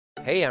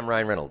Hey, I'm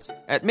Ryan Reynolds.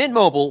 At Mint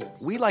Mobile,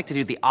 we like to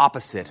do the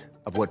opposite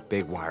of what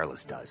Big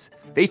Wireless does.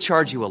 They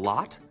charge you a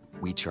lot,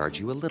 we charge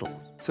you a little.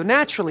 So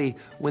naturally,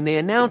 when they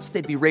announced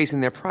they'd be raising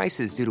their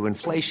prices due to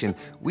inflation,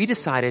 we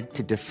decided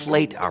to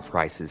deflate our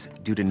prices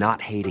due to not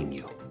hating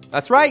you.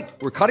 That's right.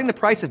 We're cutting the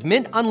price of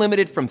Mint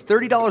Unlimited from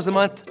 $30 a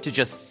month to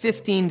just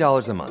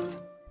 $15 a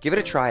month. Give it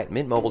a try at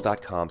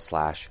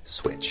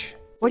mintmobile.com/switch.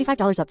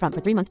 $45 up front for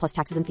 3 months plus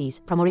taxes and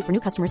fees. Promo rate for new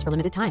customers for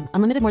limited time.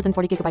 Unlimited more than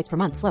 40 gigabytes per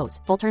month. Slows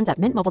full terms at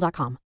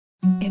mintmobile.com.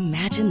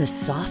 Imagine the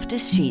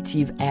softest sheets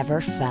you've ever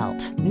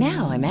felt.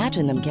 Now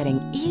imagine them getting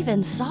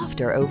even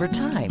softer over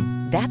time.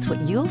 That's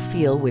what you'll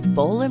feel with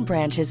Boll &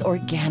 Branch's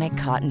organic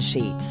cotton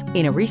sheets.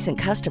 In a recent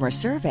customer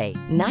survey,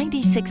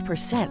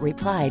 96%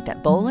 replied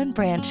that Boll &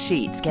 Branch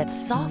sheets get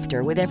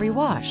softer with every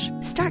wash.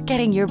 Start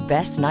getting your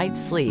best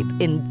night's sleep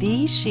in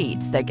these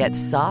sheets that get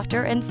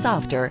softer and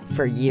softer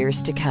for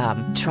years to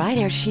come. Try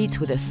their sheets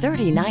with a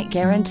 30-night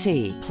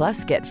guarantee.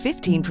 Plus, get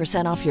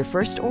 15% off your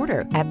first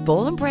order at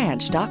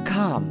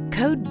bollandbranch.com.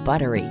 Code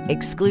BUTTERY.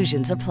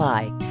 Exclusions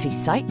apply. See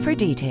site for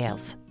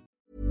details.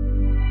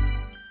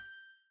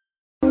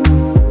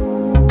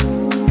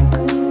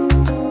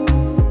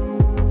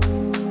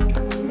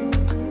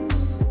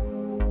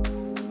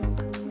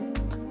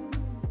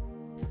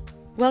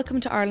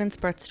 Welcome to Ireland's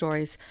Birth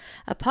Stories,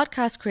 a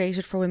podcast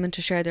created for women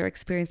to share their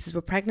experiences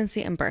with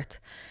pregnancy and birth.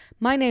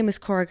 My name is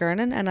Cora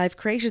Gernan, and I've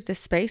created this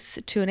space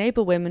to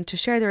enable women to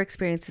share their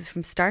experiences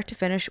from start to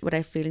finish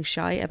without feeling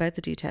shy about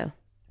the detail.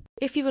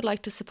 If you would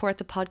like to support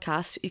the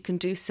podcast, you can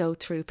do so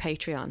through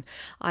Patreon.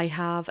 I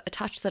have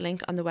attached the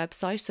link on the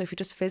website, so if you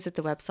just visit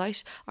the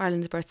website,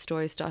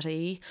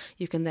 irelandsbirthstories.ie,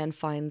 you can then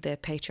find the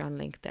Patreon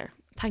link there.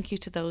 Thank you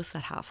to those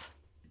that have.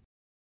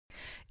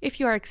 If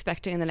you are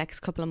expecting in the next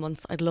couple of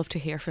months, I'd love to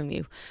hear from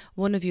you.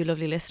 One of you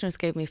lovely listeners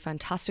gave me a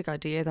fantastic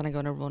idea that I'm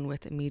going to run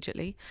with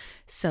immediately.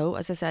 So,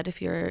 as I said,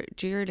 if you're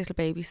due your little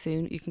baby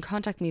soon, you can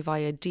contact me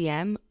via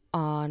DM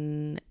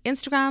on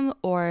Instagram,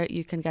 or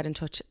you can get in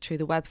touch through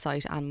the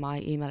website, and my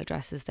email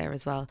address is there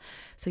as well.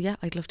 So yeah,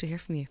 I'd love to hear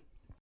from you.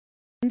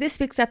 In this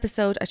week's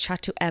episode, I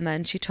chat to Emma,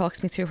 and she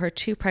talks me through her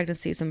 2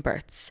 pregnancies and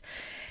births.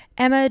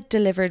 Emma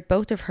delivered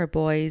both of her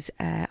boys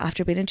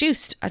after being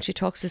induced, and she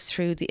talks us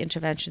through the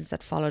interventions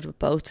that followed with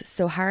both.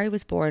 So Harry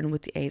was born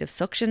with the aid of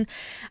suction,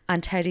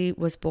 and Teddy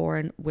was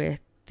born with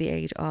the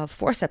aid of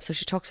forceps. So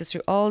she talks us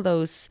through all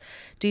those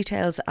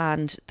details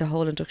and the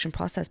whole induction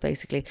process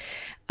basically.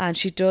 And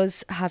she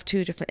does have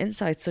 2 different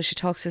insights. So she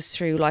talks us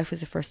through life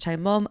as a first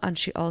time mum, and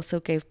she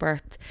also gave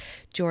birth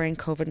during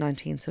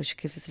COVID-19. So she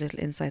gives us a little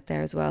insight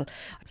there as well.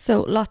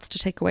 So lots to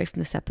take away from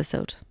this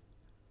episode.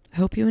 I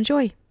hope you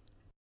enjoy.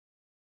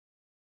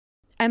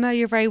 Emma,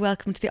 you're very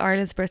welcome to the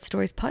Ireland's Birth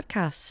Stories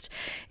podcast.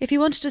 If you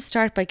wanted to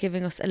start by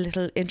giving us a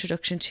little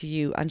introduction to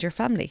you and your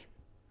family.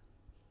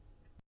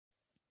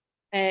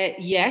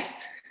 Yes.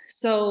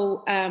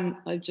 So I'm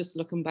just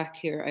looking back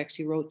here. I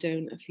actually wrote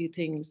down a few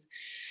things.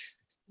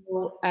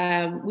 So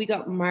we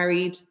got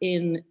married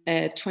in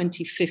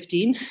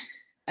 2015,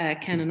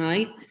 Ken and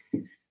I,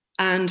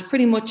 and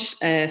pretty much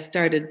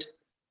started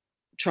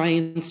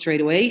trying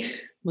straight away.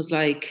 Was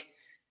like,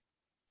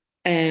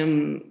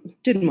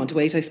 didn't want to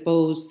wait, I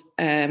suppose.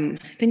 I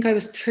think I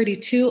was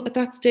 32 at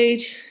that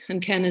stage,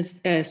 and Ken is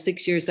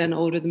 6 years then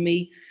older than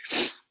me.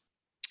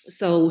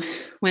 So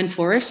went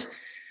for it.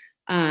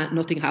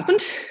 Nothing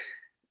happened,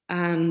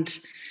 and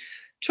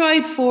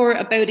tried for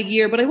about a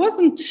year, but I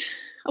wasn't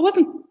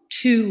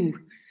too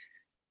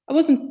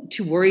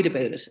worried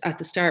about it at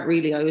the start.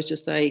 Really, I was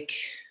just like,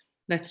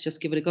 let's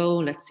just give it a go,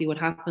 let's see what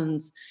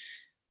happens.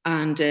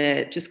 And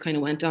just kind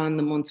of went on.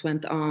 The months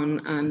went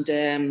on, and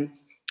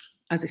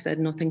as I said,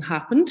 nothing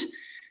happened.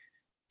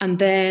 And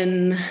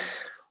then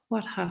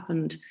what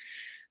happened?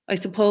 I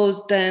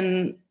suppose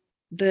then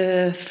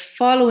the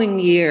following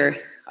year,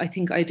 I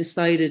think I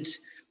decided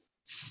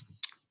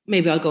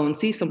maybe I'll go and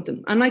see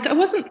something. And like, I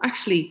wasn't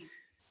actually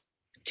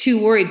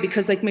too worried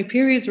because like my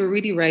periods were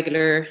really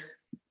regular.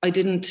 I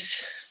don't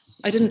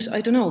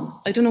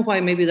know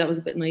why, maybe that was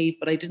a bit naive,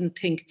 but I didn't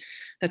think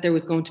that there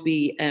was going to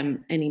be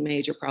any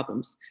major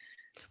problems.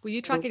 Were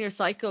you tracking your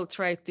cycle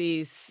throughout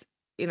these,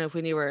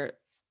 when you were...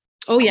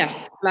 Oh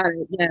yeah.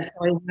 Yes.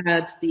 I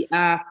had the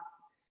app.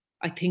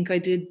 I think I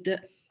did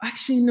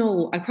actually,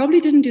 no, I probably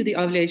didn't do the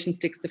ovulation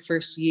sticks the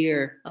first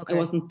year. Okay. I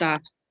wasn't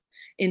that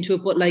into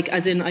it, but like,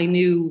 as in I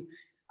knew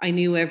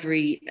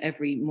every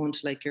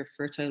month, like your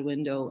fertile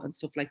window and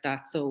stuff like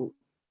that. So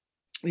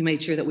we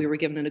made sure that we were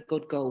giving it a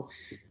good go,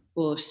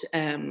 but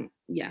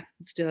yeah,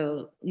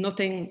 still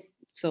nothing.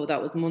 So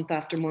that was month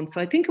after month.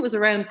 So I think it was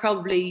around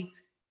probably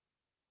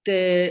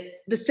the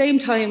same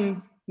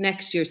time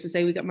next year. So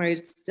say we got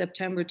married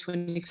September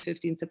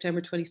 2015,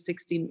 September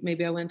 2016,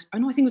 maybe I think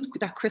it was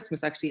that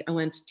Christmas actually, I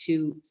went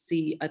to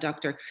see a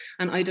doctor.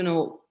 And I don't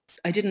know,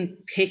 I didn't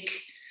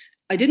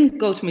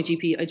go to my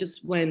GP.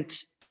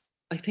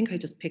 I think I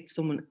just picked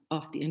someone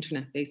off the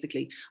internet,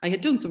 basically. I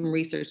had done some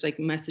research, like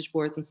message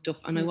boards and stuff,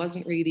 and I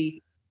wasn't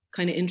really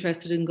kind of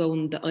interested in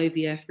going the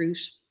IVF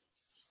route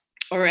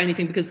or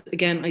anything, because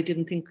again, I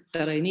didn't think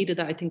that I needed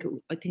that. I think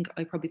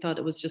I probably thought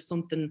it was just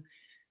something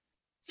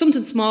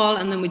something small,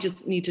 and then we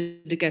just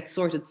needed to get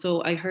sorted.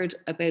 So I heard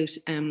about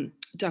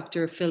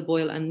Dr. Phil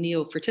Boyle and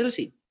Neo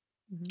Fertility.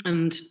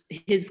 And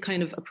his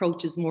kind of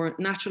approach is more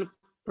natural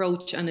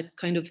approach, and it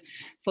kind of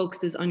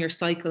focuses on your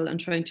cycle and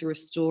trying to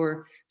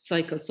restore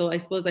cycle. So I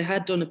suppose I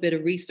had done a bit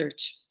of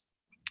research.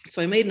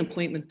 So I made an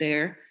appointment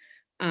there.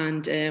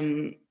 And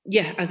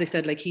as I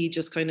said, like he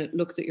just kind of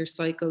looks at your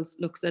cycles,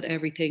 looks at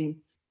everything.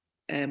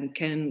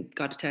 Ken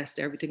got a test,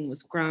 everything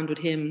was grand with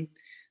him.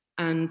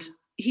 And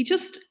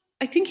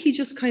I think he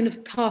just kind of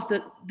thought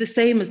that the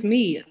same as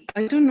me.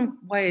 I don't know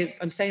why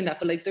I'm saying that,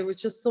 but like there was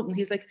just something.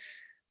 He's like,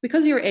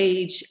 because of your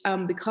age,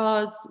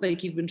 because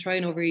like you've been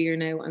trying over a year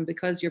now, and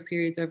because your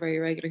periods are very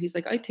irregular, he's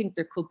like, I think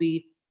there could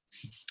be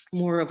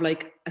more of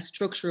like a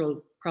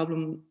structural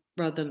problem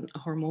rather than a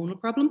hormonal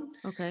problem.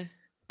 Okay.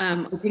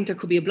 I think there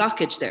could be a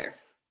blockage there.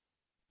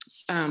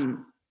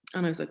 And I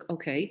was like,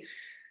 okay.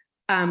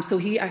 So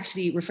he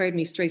actually referred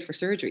me straight for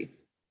surgery,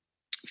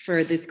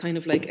 for this kind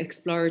of like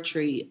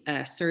exploratory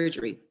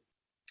surgery.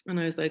 And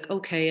I was like,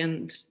 okay.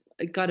 And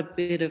I got a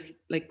bit of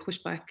like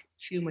pushback.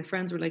 A few of my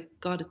friends were like,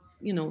 God,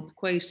 it's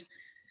quite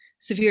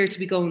severe to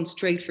be going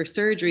straight for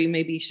surgery.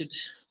 Maybe you should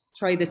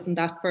try this and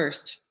that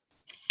first.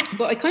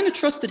 But I kind of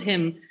trusted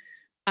him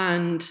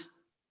and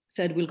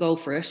said, we'll go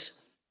for it.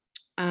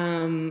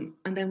 And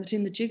then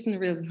between the jigs and the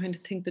reels, I'm trying to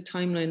think the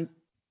timeline.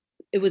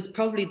 It was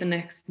probably the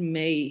next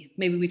May.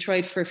 Maybe we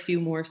tried for a few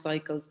more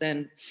cycles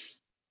then.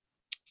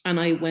 And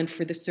I went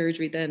for the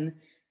surgery then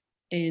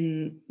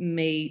in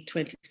May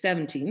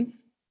 2017.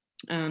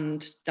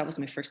 And that was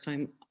my first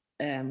time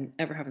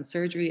ever having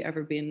surgery,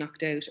 ever being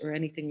knocked out or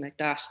anything like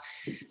that.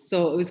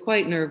 So it was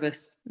quite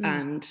nervous.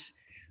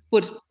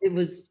 But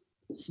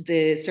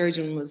the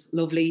surgeon was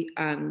lovely.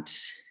 And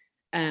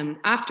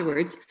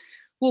afterwards,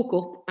 woke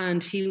up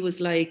and he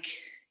was like,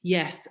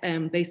 yes,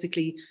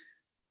 basically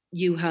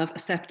you have a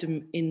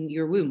septum in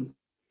your womb.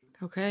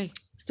 Okay.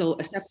 So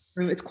a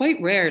septum, it's quite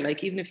rare.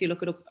 Like even if you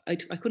look it up, I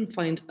couldn't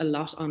find a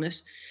lot on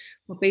it.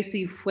 But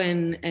basically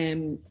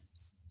when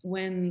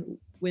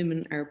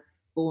women are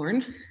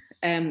born,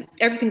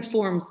 everything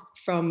forms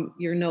from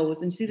your nose.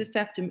 And you see the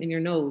septum in your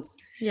nose?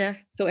 Yeah.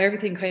 So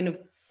everything kind of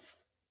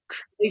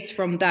creates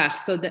from that.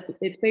 So that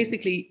it's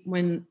basically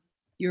when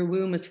your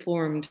womb is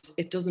formed,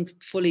 it doesn't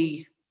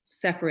fully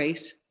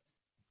separate.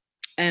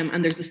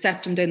 And there's a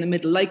septum down the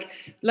middle, like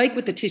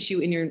with the tissue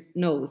in your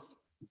nose,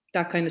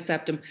 that kind of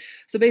septum.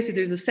 So basically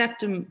there's a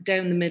septum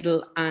down the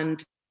middle,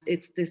 and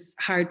it's this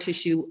hard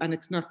tissue, and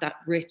it's not that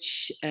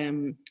rich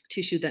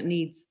tissue that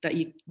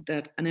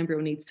an embryo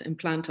needs to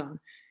implant on.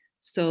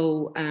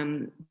 So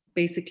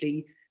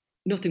basically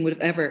nothing would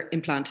have ever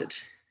implanted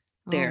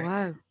there. Oh,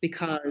 wow.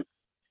 Because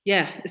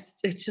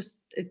it's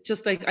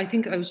just like, I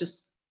think I was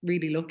just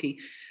really lucky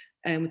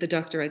with the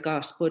doctor I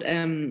got. But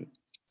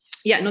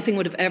nothing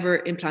would have ever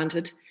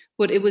implanted,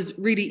 but it was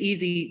really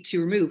easy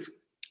to remove.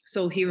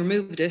 So he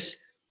removed it,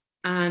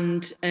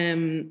 and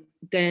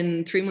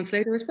then 3 months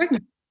later I was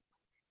pregnant.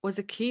 Was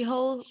it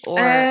keyhole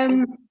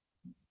or?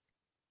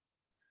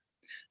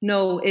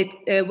 No,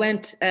 it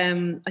went,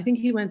 I think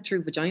he went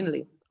through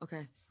vaginally.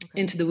 Okay.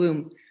 Into the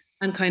womb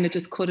and kind of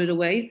just cut it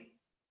away.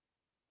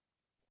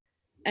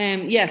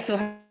 So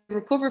I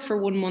recovered for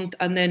 1 month,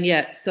 and then,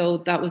 so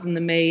that was in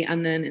the May,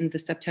 and then in the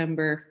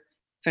September,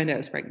 found out I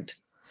was pregnant.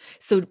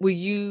 So were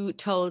you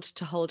told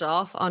to hold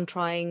off on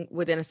trying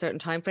within a certain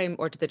time frame,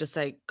 or did they just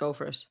say go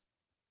for it?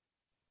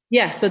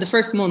 Yeah, so the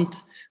first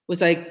month was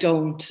like,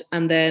 don't.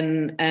 And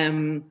then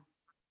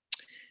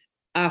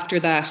after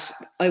that,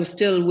 I was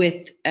still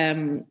with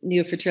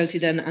Neo Fertility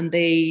then, and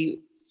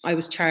I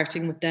was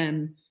charting with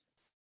them.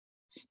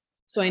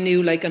 So I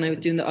knew, like, and I was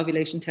doing the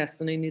ovulation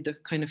tests, and I knew the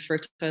kind of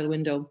fertile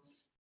window.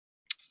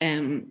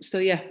 Then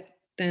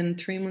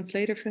 3 months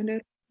later, found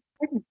out.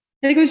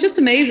 Like, it was just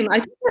amazing.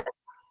 I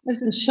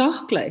was in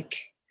shock. Like,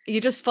 you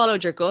just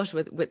followed your gut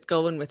with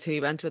going with who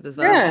you went with as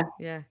well.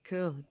 Yeah,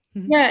 cool.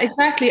 Yeah,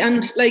 exactly.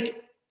 And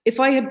like, if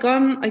I had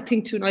gone, I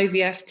think, to an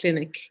IVF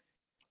clinic,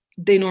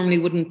 they normally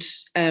wouldn't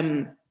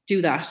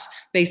do that,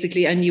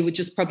 basically, and you would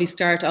just probably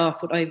start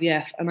off with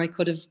IVF, and I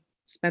could have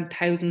spent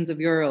thousands of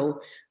euro,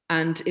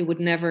 and it would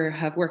never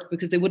have worked,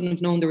 because they wouldn't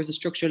have known there was a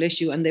structural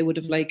issue, and they would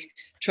have like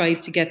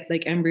tried to get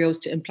like embryos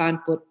to implant,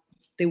 but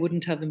they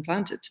wouldn't have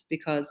implanted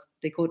because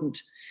they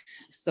couldn't.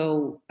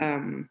 So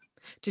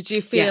did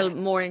you feel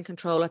more in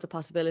control at the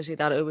possibility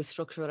that it was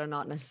structural or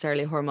not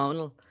necessarily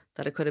hormonal,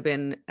 that it could have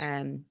been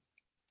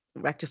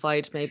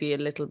rectified maybe a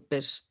little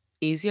bit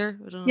easier?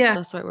 I don't know if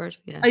that's the right word.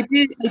 Yeah, I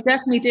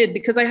definitely did,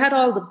 because I had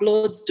all the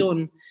bloods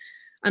done,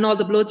 and all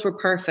the bloods were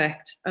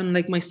perfect, and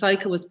like my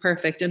cycle was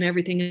perfect, and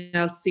everything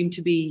else seemed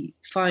to be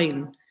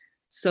fine.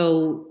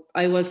 So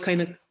I was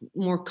kind of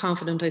more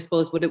confident, I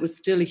suppose, but it was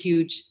still a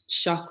huge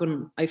shock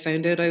when I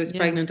found out I was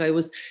pregnant. I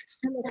was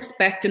still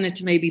expecting it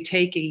to maybe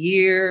take a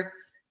year,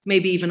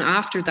 maybe even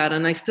after that,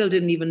 and I still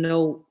didn't even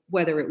know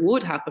whether it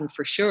would happen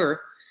for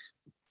sure.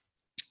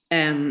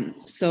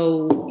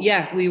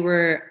 We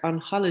were on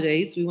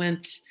holidays.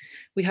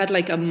 We had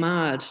like a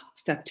mad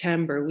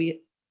September.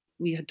 We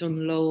we had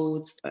done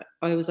loads.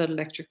 I was at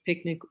Electric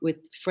Picnic with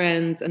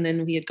friends, and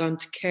then we had gone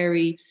to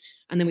Kerry,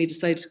 and then we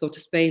decided to go to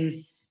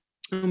Spain.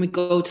 And we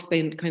go to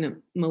Spain kind of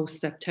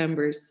most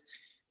Septembers.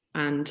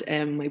 And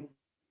my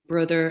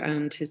brother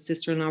and his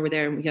sister-in-law were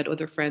there, and we had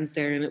other friends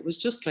there. And it was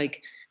just like,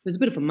 it was a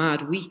bit of a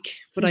mad week,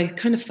 but I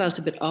kind of felt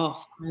a bit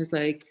off. I was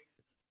like,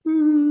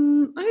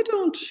 I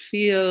don't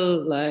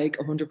feel like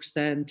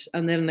 100%.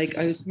 And then like,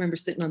 I remember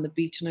sitting on the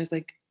beach and I was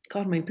like,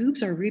 God, my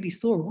boobs are really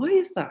sore. Why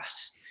is that?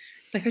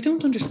 Like, I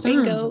don't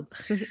understand. Bingo.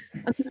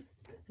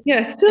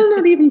 Yeah, still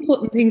not even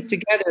putting things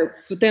together.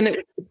 But then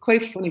it's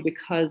quite funny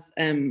because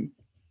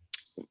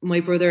my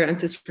brother and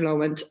sister-in-law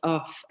went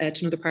off to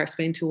another part of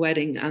Spain to a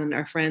wedding, and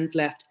our friends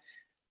left.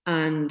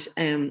 And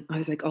I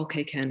was like,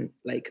 okay, Ken,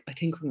 like, I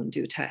think we're going to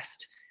do a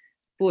test.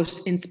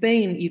 But in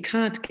Spain, you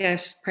can't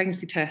get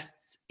pregnancy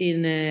tests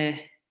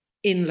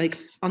in like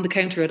on the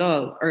counter at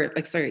all, or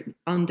like, sorry,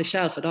 on the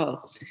shelf at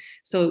all.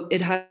 So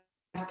it has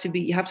to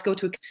be, you have to go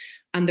to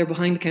and they're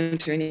behind the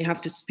counter, and you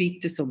have to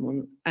speak to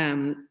someone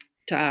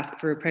to ask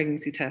for a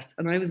pregnancy test.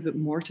 And I was a bit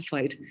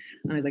mortified,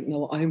 and I was like,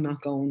 no, I'm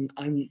not going,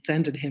 I'm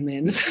sending him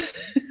in.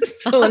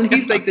 So, and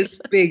he's like this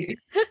big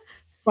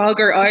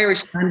vulgar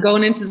Irish man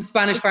going into the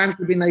Spanish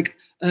pharmacy being like,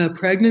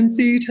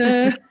 pregnancy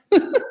test.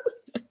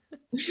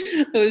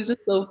 It was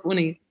just so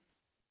funny.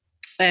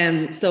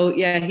 So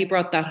yeah, he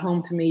brought that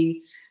home to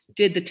me,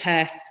 did the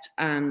test,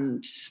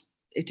 and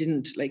it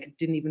didn't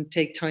even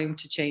take time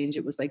to change.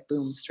 It was like,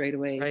 boom, straight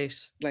away, Right.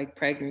 like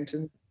pregnant.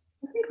 And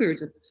I think we were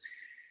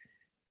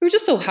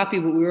just so happy,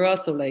 but we were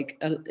also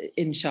like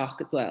in shock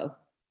as well.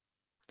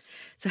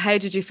 So how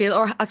did you feel?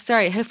 Or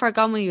sorry, how far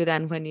gone were you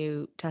then when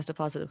you tested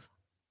positive?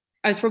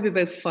 I was probably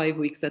about 5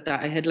 weeks at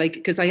that. I had like,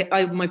 because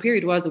I my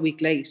period was a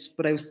week late,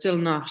 but I was still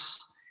not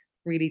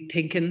really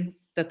thinking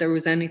that there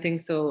was anything.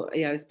 So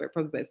yeah, I was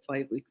probably about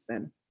 5 weeks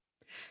then.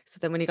 So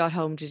then when you got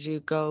home,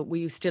 were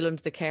you still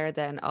under the care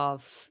then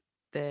of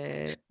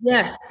the...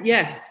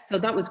 Yes. So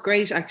that was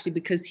great actually,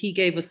 because he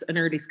gave us an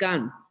early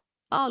scan.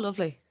 Oh,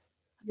 lovely.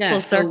 Yeah.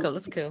 Full circle,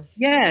 that's cool.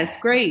 Yeah, it's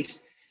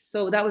great.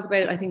 So that was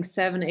about, I think,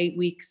 7-8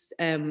 weeks.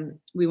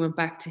 We went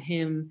back to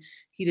him.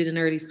 He did an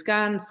early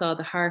scan, saw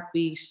the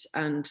heartbeat,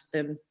 and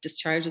then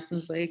discharged us and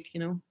was like,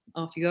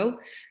 off you go.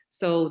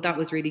 So that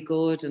was really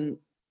good. And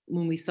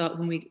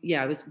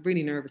I was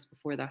really nervous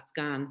before that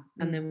scan.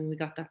 And then when we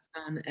got that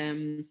scan,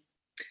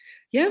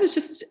 it was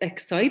just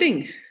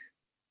exciting.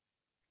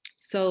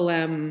 So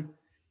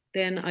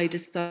then I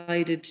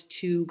decided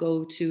to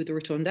go to the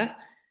Rotunda,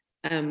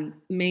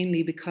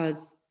 mainly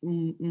because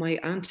my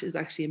aunt is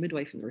actually a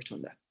midwife in the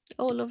Rotunda.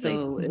 Oh, lovely.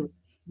 So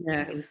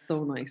it was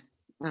so nice.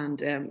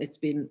 And it's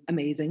been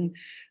amazing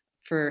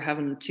for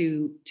having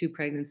two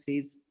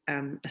pregnancies,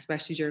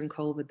 especially during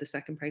COVID, the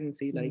second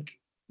pregnancy. Like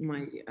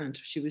my aunt,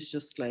 she was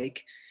just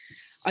like,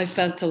 I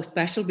felt so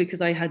special because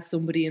I had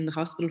somebody in the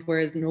hospital,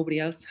 whereas nobody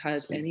else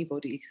had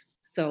anybody.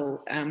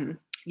 So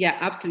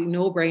absolutely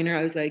no brainer.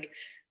 I was like,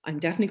 I'm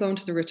definitely going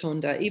to the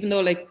Rotunda, even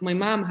though like my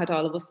mom had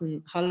all of us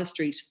in Holles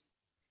Street,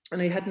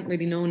 and I hadn't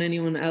really known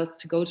anyone else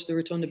to go to the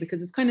Rotunda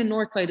because it's kind of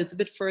north side. It's a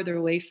bit further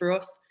away for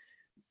us.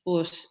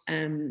 But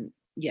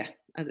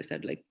as I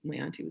said, like my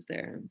auntie was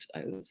there, and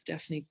I was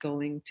definitely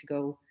going to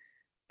go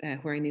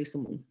where I knew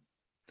someone.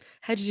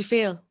 How did you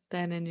feel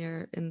then in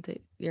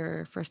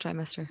your first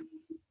trimester?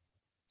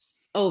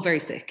 Oh, very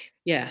sick.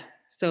 Yeah.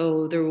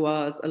 So there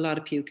was a lot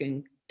of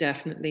puking.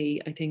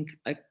 Definitely. I think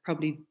I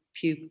probably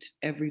puked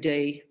every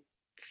day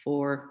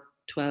for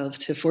 12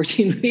 to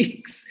 14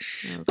 weeks.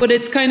 Okay. But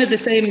it's kind of the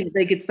same,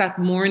 like it's that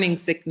morning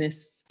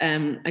sickness.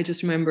 I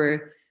just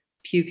remember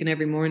puking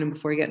every morning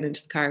before getting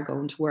into the car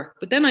going to work.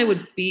 But then I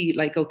would be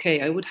like,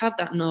 okay, I would have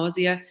that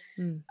nausea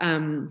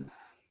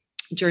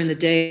during the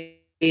day,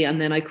 and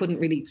then I couldn't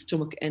really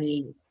stomach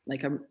any,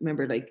 like I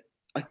remember like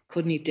I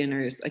couldn't eat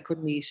dinners, I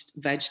couldn't eat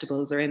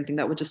vegetables or anything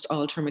that would just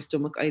alter my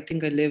stomach. I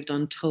think I lived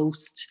on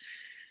toast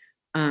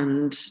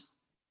and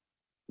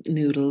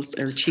noodles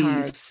or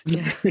cheese.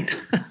 Yeah.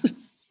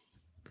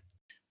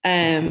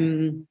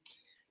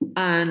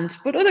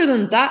 But other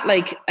than that,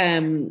 like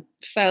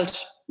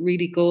felt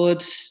really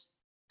good.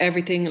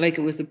 Everything, like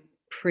it was a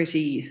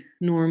pretty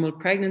normal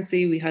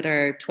pregnancy. We had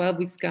our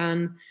 12-week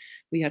scan,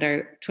 we had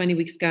our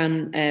 20-week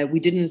scan. We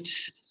didn't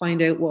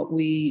find out what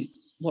we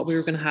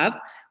were going to have.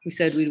 We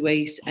said we'd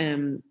wait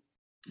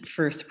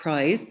for a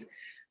surprise,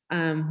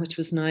 which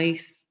was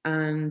nice.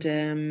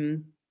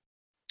 And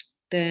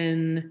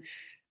then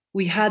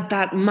we had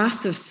that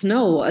massive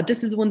snow.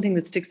 This is one thing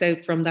that sticks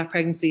out from that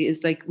pregnancy,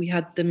 is like we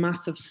had the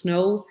massive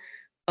snow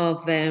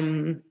of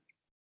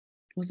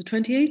was it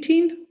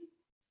 2018?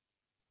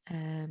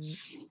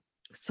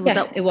 So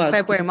that it was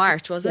February,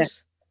 March, was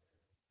it?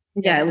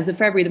 Yeah, it was in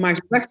February, March.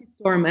 It was actually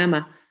Storm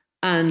Emma,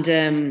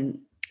 and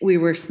we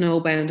were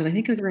snowbound, and I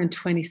think I was around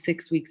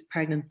 26 weeks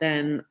pregnant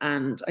then.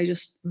 And I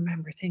just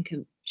remember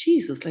thinking,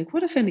 Jesus, like,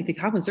 what if anything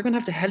happens? They're going to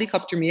have to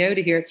helicopter me out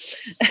of here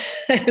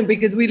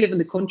because we live in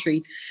the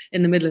country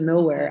in the middle of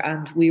nowhere,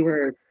 and we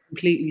were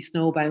completely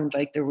snowbound.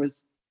 Like there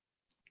was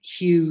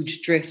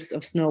huge drifts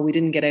of snow. We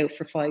didn't get out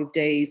for 5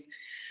 days.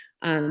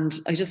 And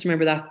I just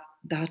remember that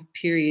that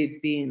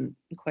period being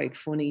quite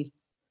funny.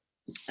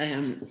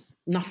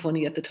 Not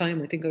funny at the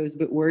time. I think I was a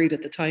bit worried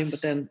at the time,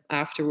 but then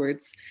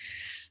afterwards,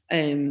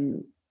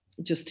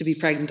 just to be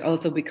pregnant,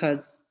 also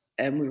because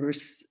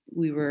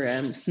we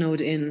were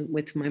snowed in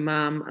with my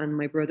mom and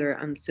my brother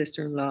and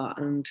sister-in-law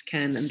and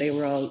Ken, and they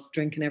were all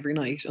drinking every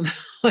night, and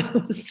I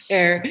was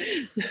there,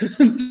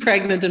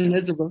 pregnant and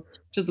miserable,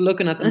 just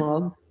looking at them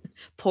all,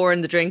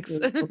 pouring the drinks.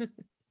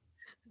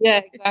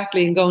 Yeah,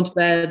 exactly, and going to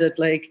bed at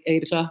like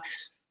 8:00.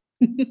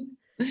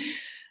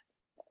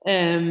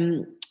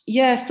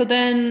 Yeah, so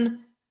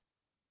then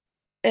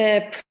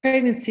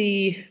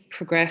pregnancy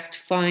progressed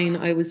fine.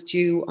 I was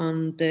due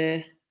on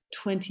the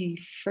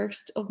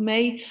 21st of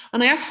May,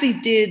 and I actually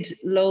did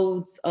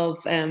loads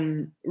of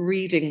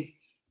reading.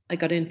 I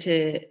got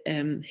into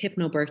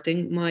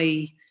hypnobirthing.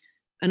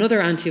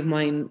 Another auntie of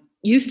mine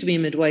used to be a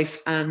midwife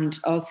and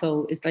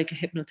also is like a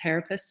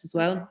hypnotherapist as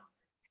well.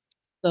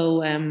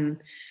 So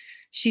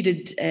she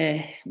did,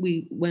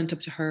 we went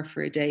up to her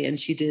for a day, and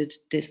she did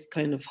this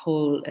kind of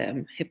whole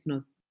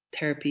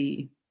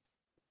hypnotherapy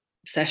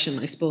session,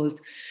 I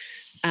suppose,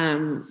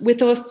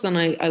 with us. And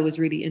I was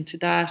really into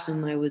that,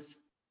 and I was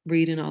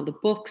reading all the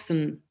books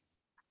and,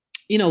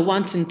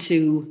 wanting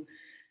to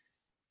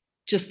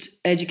just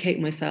educate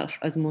myself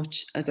as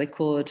much as I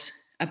could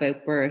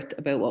about birth,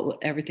 about what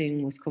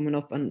everything was coming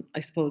up. And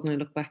I suppose when I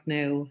look back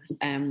now,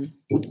 I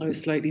was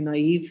slightly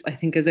naive, I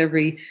think, as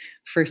every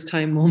first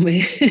time mum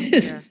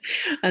is,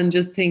 and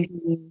just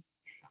thinking,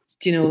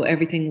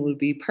 everything will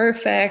be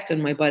perfect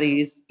and my body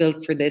is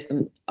built for this.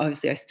 And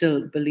obviously I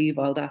still believe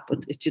all that,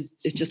 but it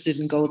just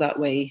didn't go that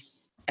way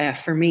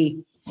for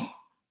me.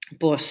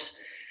 But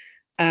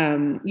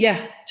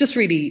just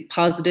really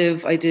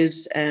positive. I did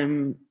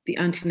the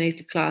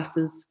antenatal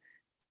classes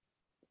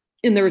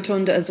in the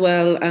Rotunda as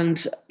well,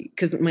 and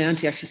because my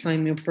auntie actually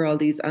signed me up for all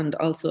these, and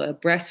also a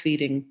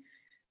breastfeeding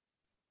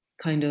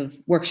kind of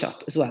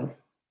workshop as well.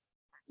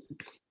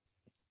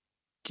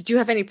 Did you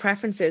have any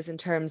preferences in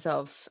terms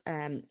of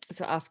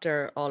so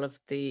after all of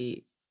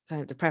the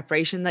kind of the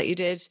preparation that you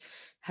did,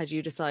 had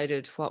you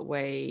decided what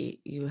way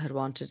you had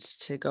wanted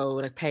to go,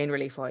 like pain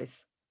relief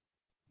wise?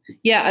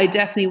 Yeah, I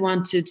definitely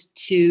wanted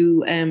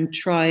to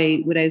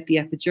try without the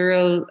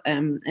epidural.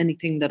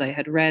 Anything that I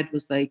had read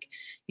was like,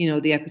 the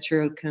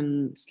epidural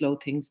can slow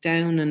things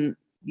down and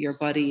your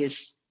body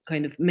is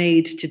kind of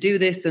made to do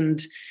this.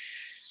 And,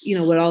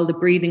 with all the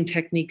breathing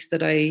techniques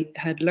that I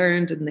had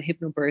learned and the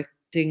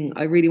hypnobirthing,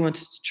 I really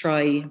wanted to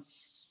try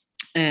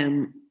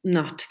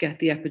not to get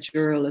the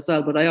epidural as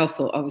well. But I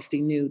also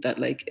obviously knew that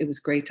like it was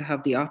great to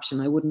have the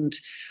option. I wouldn't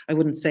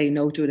say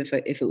no to it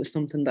if it was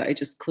something that I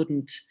just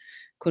couldn't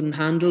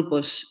handle.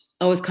 But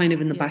I was kind of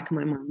in the back of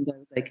my mind, I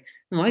was like,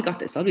 no, I got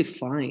this, I'll be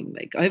fine.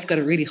 Like I've got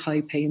a really high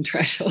pain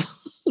threshold.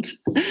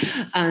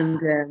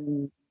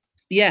 And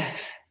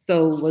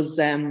so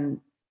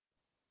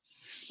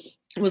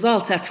was all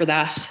set for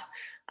that,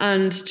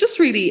 and just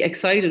really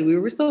excited. We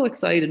were so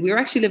excited. We were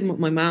actually living with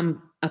my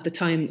mom at the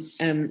time.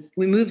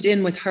 We moved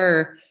in with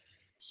her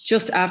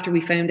just after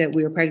we found out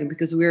we were pregnant,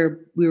 because we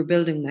were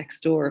building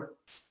next door.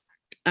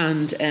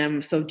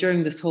 And so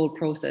during this whole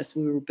process,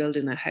 we were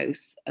building a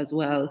house as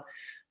well.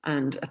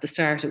 And at the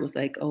start, it was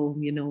like, oh,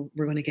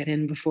 we're going to get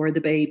in before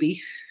the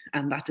baby.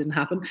 And that didn't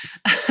happen.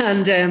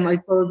 And I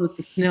suppose with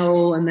the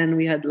snow, and then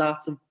we had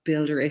lots of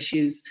builder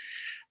issues.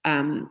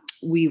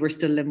 We were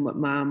still living with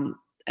mom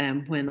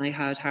when I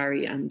had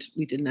Harry, and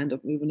we didn't end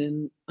up moving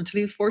in until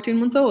he was 14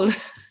 months old.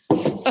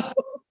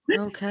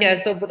 Okay.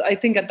 Yeah. So, but I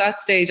think at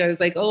that stage, I was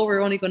like, oh,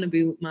 we're only going to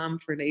be with mom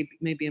for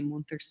maybe a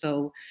month or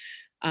so.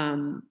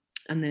 And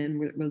then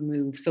we'll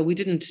move. So we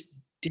didn't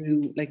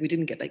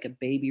get like a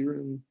baby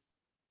room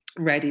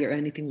ready or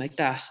anything like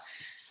that.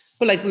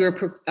 But like we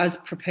were as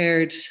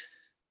prepared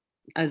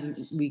as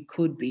we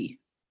could be,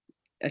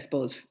 I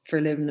suppose,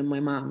 for living in my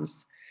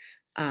mom's.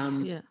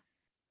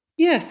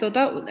 So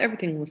that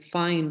everything was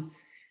fine.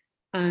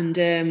 And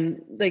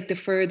like the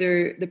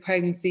further the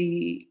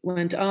pregnancy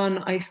went on,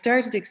 I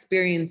started to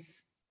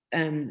experience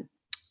kind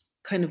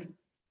of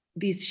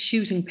these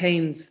shooting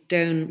pains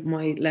down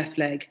my left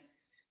leg.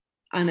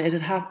 And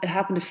it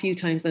happened a few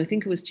times. And I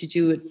think it was to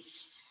do with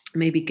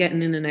maybe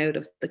getting in and out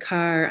of the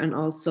car, and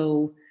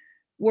also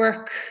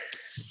work,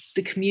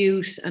 the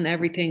commute and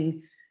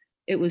everything.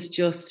 It was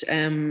just,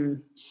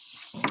 the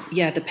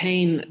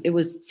pain, it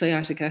was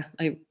sciatica.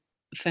 I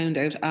found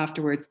out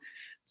afterwards,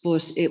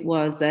 but it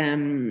was,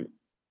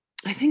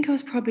 I think I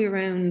was probably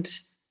around,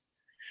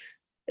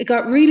 it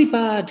got really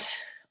bad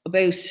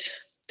about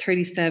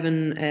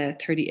 37,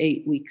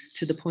 38 weeks,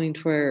 to the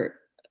point where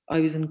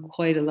I was in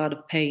quite a lot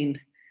of pain.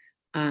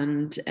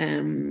 And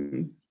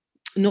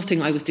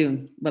nothing I was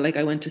doing, but like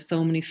I went to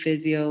so many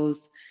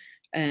physios.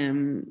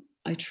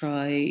 I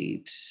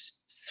tried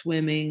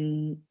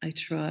swimming. I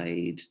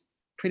tried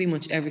pretty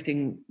much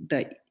everything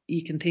that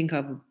you can think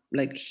of,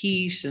 like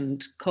heat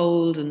and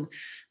cold and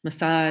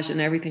massage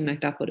and everything like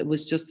that. But it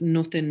was just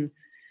nothing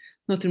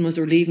was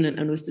relieving it.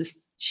 And it was this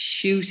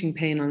shooting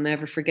pain I'll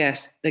never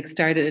forget. Like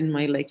started in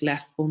my like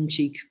left bum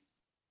cheek,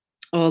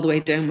 all the way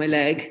down my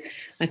leg.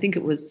 I think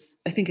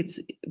it's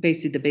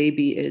basically the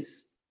baby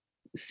is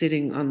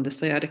sitting on the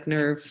sciatic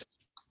nerve,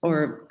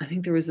 or I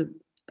think there was a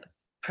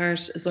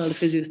part as well. The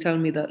physio was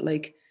telling me that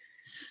like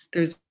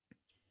there's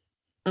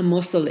a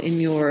muscle in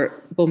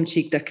your bum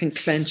cheek that can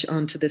clench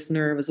onto this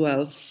nerve as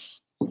well.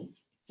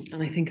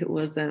 And I think it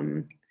was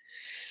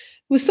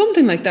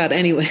something like that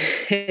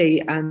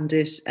anyway. And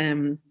it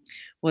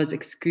was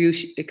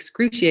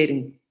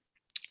excruciating.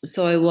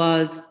 So I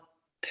was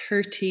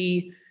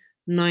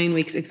 39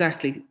 weeks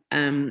exactly.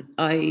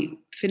 I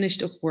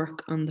finished up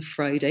work on the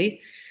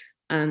Friday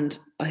and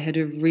I had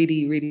a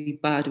really, really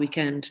bad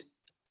weekend.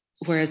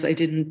 Whereas I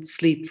didn't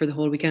sleep for the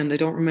whole weekend. I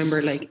don't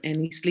remember like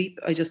any sleep.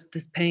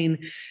 This pain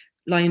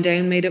lying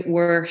down made it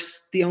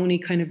worse. The only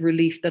kind of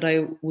relief that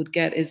I would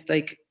get is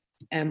like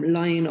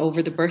lying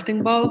over the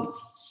birthing ball.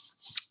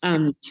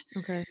 And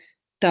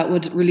that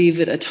would relieve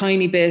it a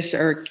tiny bit,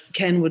 or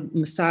Ken would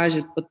massage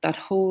it. But that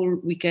whole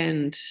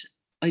weekend,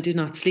 I did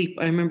not sleep.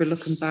 I remember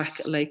looking back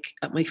like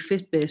at my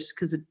Fitbit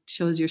because it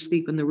shows your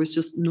sleep, and there was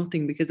just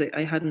nothing because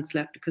I hadn't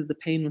slept because the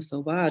pain was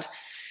so bad.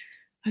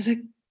 I was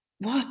like,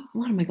 what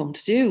am I going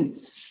to do?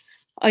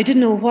 I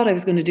didn't know what I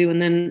was going to do.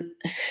 And then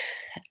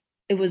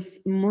it was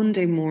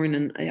Monday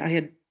morning. I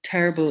had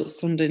terrible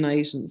Sunday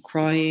night and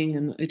crying,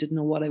 and I didn't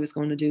know what I was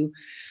going to do.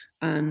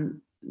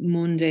 And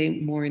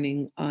Monday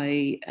morning,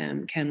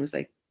 Ken was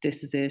like,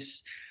 this is it.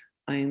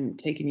 I'm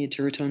taking you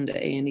to Rotunda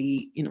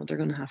A&E. You know, they're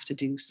going to have to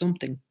do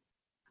something.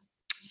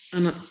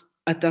 And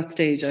at that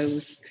stage, I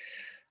was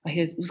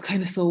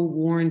kind of so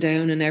worn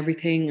down and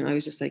everything. I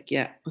was just like,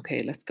 yeah,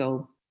 okay, let's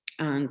go.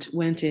 And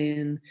went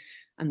in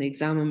and they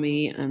examined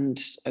me, and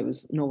I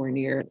was nowhere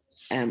near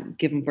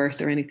giving birth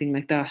or anything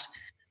like that.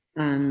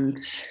 And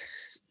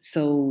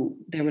so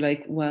they were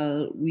like,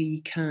 well,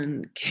 we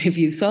can give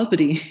you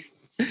Solpadeine.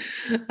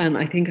 And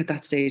I think at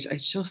that stage, I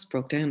just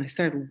broke down. I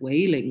started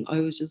wailing. I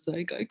was just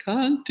like, I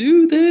can't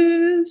do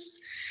this.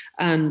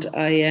 And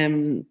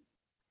I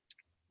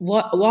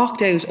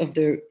walked out of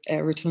the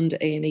Rotunda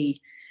A&E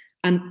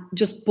and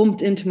just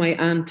bumped into my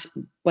aunt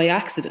by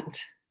accident.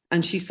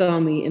 And she saw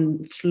me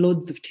in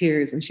floods of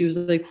tears and she was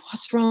like,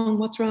 what's wrong?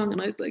 What's wrong?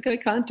 And I was like, I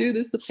can't do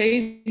this. The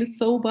pain, it's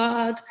so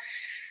bad.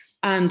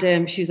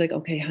 And she was like,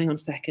 okay, hang on a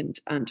second.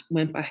 And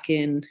went back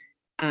in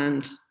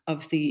and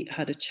obviously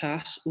had a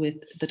chat with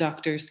the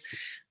doctors.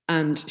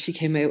 And she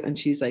came out and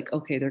she's like,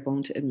 okay, they're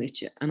going to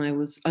admit you. And I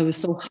was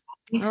so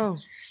happy. Oh.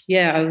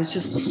 Yeah, I was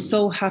just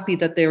so happy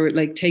that they were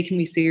like taking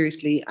me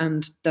seriously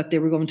and that they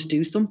were going to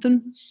do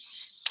something.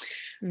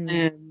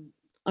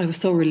 I was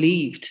so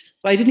relieved.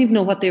 But I didn't even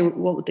know what they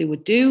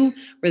would do,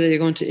 whether they're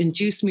going to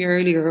induce me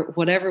early or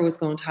whatever was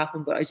going to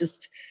happen. But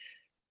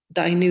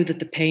I knew that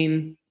the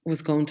pain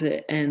was going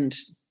to end.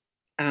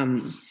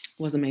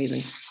 Was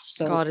amazing.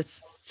 So, God, it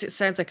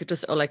sounds like it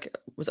just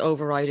was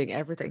overriding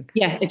everything.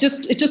 Yeah, it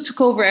just took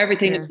over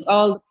everything. Yeah.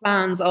 All the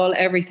plans, all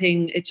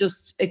everything. It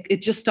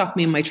just stopped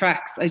me in my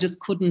tracks.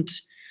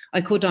 I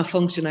could not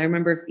function. I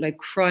remember like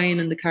crying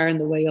in the car on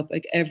the way up,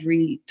 like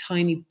every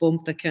tiny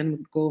bump that Ken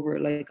would go over,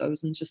 like I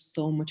was in just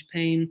so much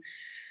pain.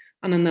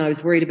 And then I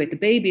was worried about the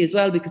baby as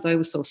well because I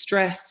was so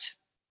stressed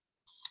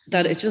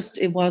that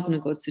it wasn't a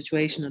good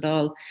situation at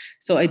all.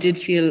 So I did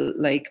feel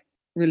like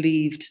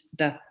relieved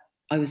that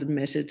I was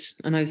admitted,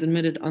 and I was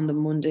admitted on the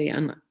Monday,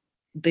 and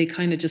they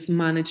kind of just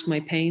managed my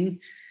pain.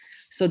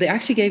 So they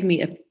actually gave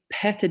me a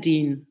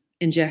pethidine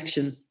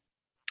injection.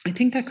 I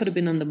think that could have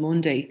been on the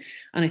Monday.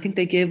 And I think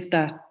they give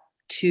that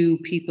to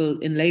people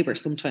in labor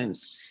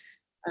sometimes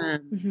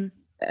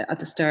at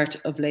the start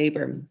of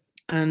labor.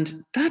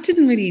 And that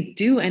didn't really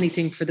do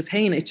anything for the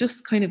pain. It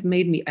just kind of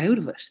made me out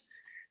of it.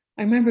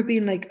 I remember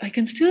being like, I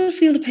can still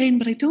feel the pain,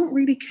 but I don't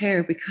really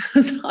care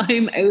because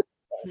I'm out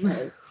of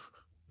it.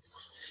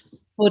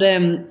 But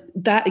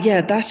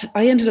that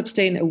I ended up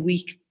staying a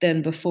week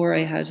then before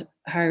I had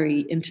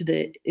Harry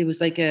it was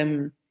like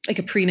a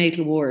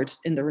prenatal ward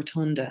in the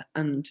Rotunda,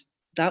 and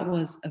that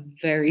was a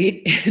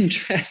very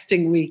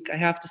interesting week. I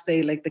have to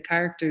say, like the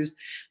characters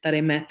that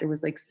I met, there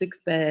was like 6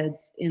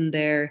 beds in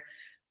there.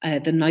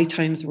 The night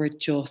times were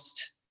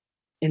just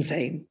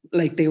insane.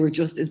 Like they were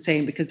just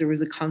insane because there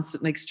was a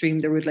constant like stream.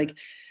 There would like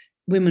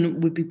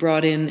women would be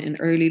brought in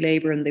early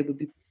labor and they would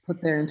be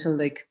put there until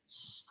like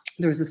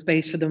there was a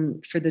space for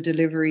them for the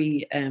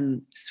delivery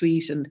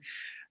suite. And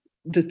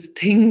the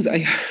things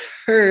I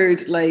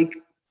heard, like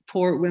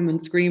poor women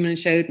screaming and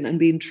shouting and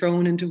being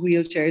thrown into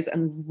wheelchairs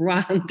and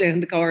ran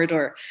down the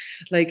corridor.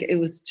 Like it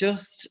was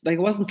just like,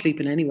 I wasn't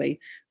sleeping anyway.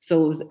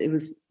 So it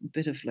was a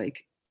bit of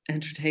like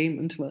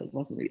entertainment. Well, it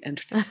wasn't really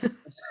entertainment.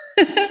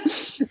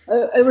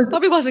 It was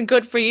probably wasn't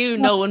good for you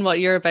knowing what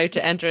you're about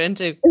to enter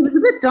into. It was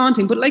a bit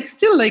daunting, but like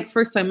still like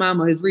first time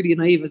mom, I was really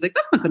naive. I was like,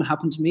 that's not going to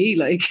happen to me.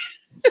 Like,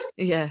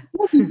 yeah,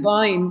 that'll be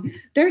fine.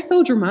 They're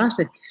so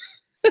dramatic.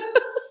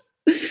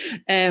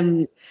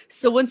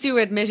 So once you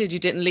were admitted, you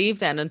didn't leave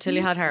then until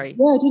you had Harry?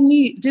 Yeah, I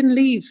didn't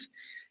leave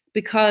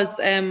because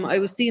I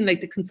was seeing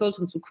like the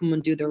consultants would come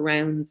and do their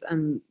rounds,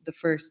 and the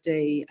first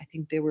day I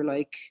think they were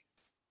like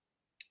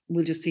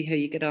we'll just see how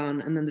you get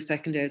on. And then the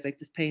second day I was like,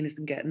 this pain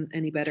isn't getting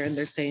any better. And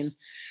they're saying,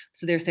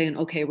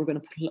 okay, we're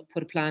going to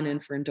put a plan in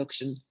for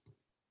induction,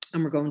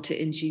 and we're going to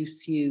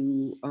induce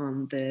you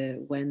on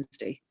the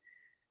Wednesday.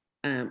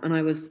 And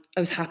I was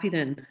happy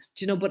then,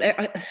 but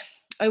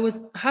I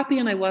was happy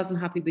and I wasn't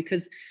happy,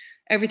 because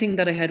everything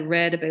that I had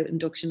read about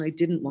induction, I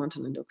didn't want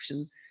an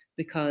induction,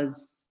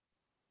 because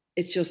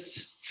it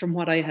just, from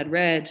what I had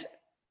read,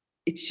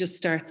 it just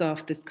starts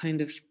off this kind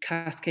of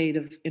cascade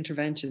of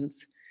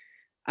interventions.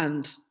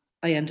 And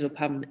I ended up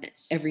having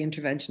every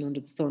intervention under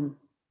the sun,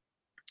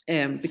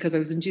 because I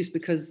was induced,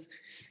 because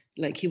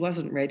like he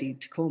wasn't ready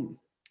to come,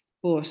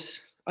 but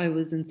I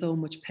was in so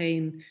much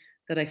pain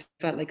that I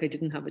felt like I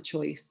didn't have a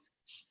choice.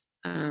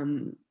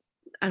 And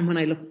when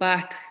I look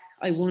back,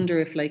 I wonder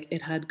if like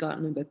it had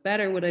gotten a bit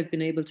better, would I've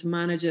been able to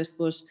manage it?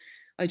 But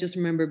I just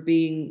remember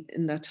being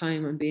in that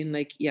time and being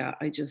like, yeah,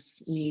 I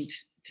just need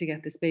to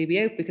get this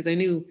baby out, because I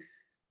knew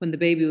when the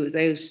baby was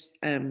out,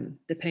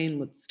 the pain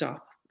would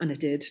stop, and it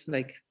did,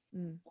 like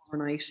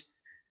overnight.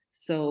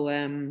 So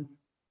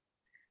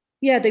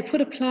yeah, they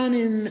put a plan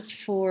in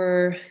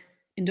for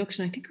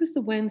induction. I think it was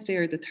the Wednesday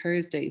or the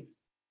Thursday.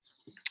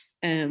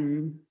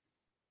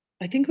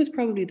 I think it was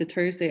probably the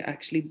Thursday,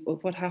 actually.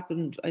 But what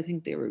happened, I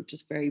think they were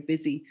just very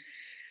busy,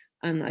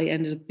 and I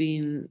ended up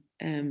being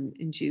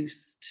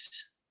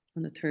induced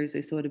on the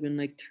Thursday. So it would have been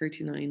like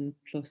 39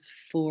 plus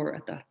 4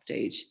 at that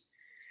stage.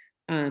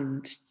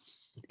 And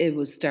I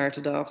was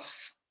started off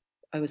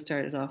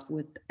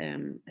with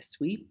a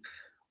sweep,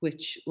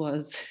 which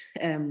was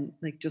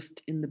like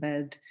just in the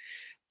bed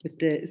with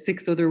the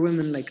 6 other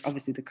women. Like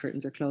obviously the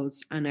curtains are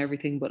closed and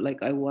everything, but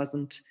like I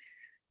wasn't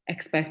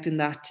expecting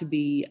that to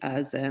be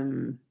as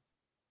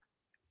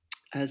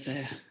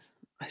I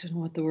don't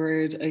know what the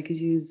word I could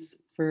use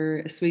for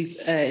a sweep,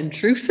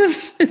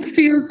 intrusive. It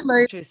feels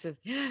like intrusive.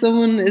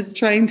 Someone is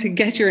trying to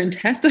get your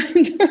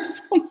intestines or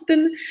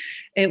something.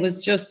 It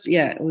was just,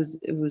 yeah, it was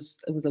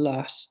a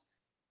lot.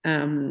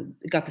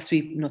 Got the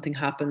sweep, nothing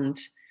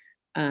happened.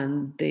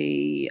 And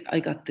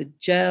I got the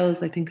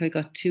gels. I think I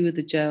got 2 of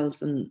the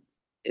gels, and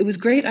it was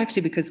great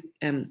actually, because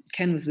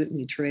Ken was with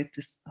me throughout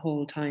this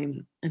whole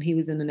time, and he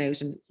was in and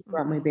out, and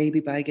brought my baby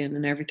bag in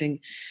and everything.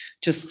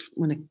 Just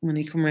when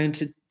he come around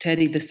to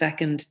Teddy the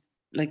second,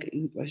 like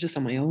I was just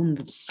on my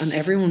own, and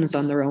everyone was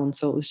on their own.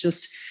 So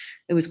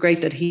it was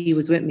great that he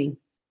was with me.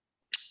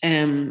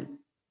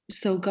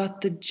 So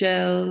got the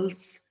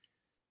gels,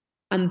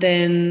 and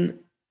then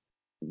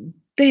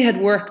they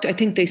had worked. I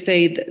think they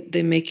say that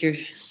they make your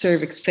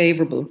cervix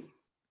favorable,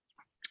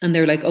 and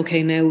they're like,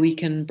 okay, now we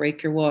can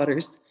break your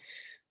waters.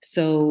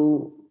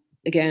 So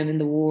again, in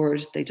the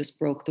ward, they just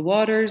broke the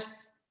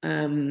waters.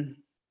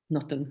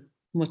 Nothing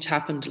much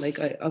happened. Like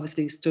I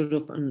obviously stood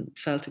up and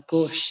felt a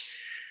gush,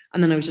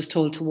 and then I was just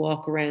told to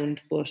walk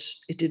around, but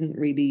it didn't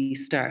really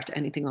start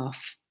anything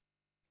off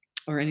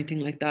or anything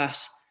like that.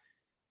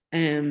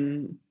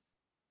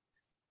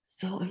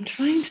 So I'm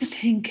trying to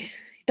think.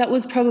 That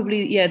was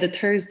probably, the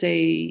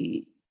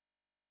Thursday,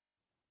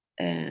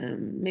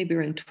 maybe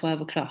around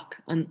 12 o'clock.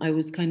 And I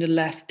was kind of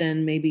left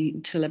then maybe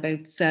till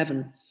about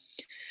 7.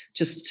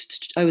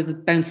 I was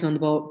bouncing on the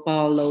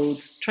ball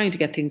loads, trying to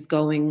get things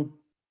going.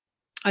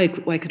 I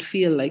could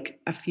feel like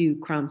a few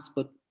cramps,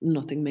 but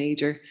nothing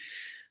major.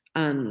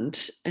 And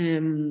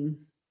so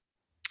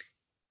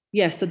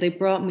they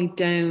brought me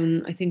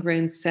down, I think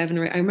around 7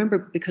 or 8. I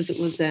remember because it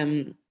was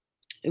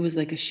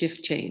like a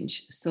shift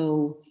change.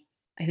 So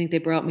I think they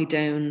brought me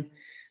down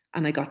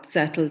and I got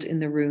settled in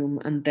the room,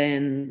 and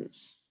then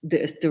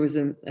there was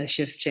a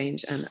shift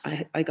change, and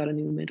I got a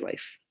new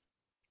midwife.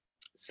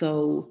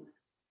 So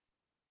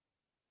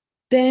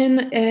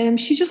then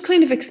she just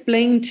kind of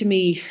explained to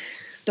me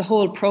the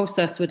whole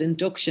process with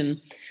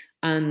induction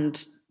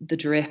and the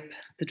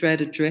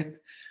dreaded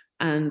drip,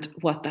 and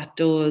what that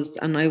does.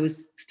 And I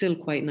was still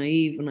quite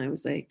naive, and I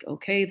was like,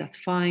 okay,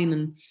 that's fine.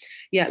 And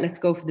yeah, let's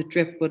go for the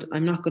drip, but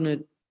I'm not going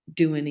to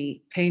do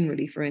any pain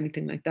relief or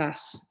anything like that,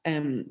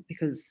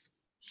 because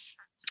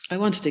I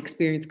wanted to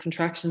experience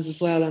contractions as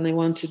well. And I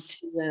wanted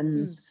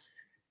to,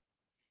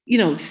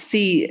 to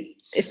see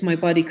if my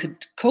body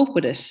could cope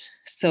with it.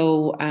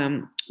 So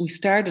we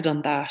started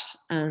on that,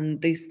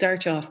 and they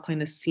start off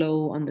kind of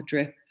slow on the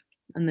drip,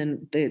 and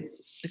then the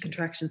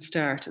contractions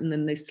start, and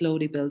then they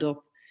slowly build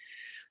up.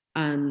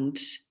 And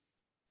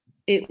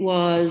it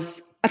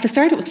was, at the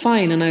start it was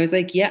fine, and I was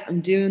like, yeah, I'm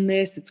doing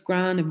this, it's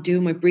grand, I'm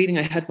doing my breathing.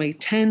 I had my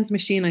TENS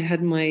machine, I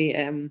had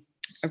my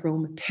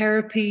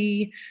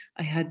aromatherapy,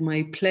 I had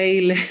my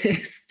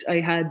playlist,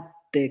 I had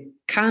the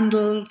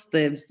candles,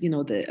 the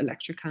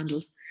electric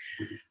candles,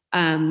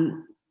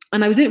 and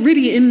I was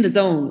really in the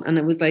zone, and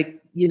it was like,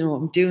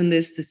 I'm doing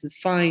this is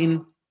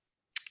fine,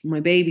 my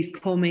baby's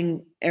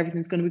coming,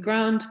 everything's going to be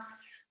grand.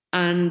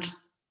 And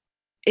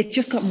it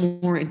just got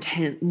more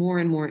intense, more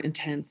and more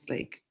intense.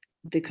 Like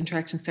the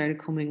contractions started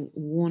coming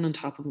one on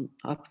top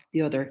of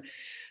the other.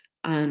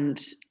 And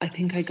I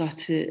think I got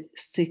to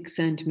 6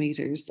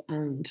 centimeters,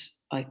 and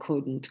I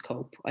couldn't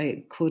cope.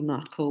 I could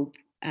not cope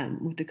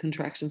with the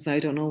contractions. Now, I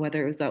don't know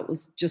whether that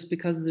was just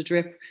because of the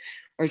drip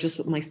or just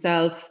with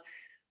myself,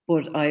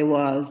 but I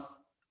was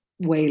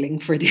wailing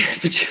for the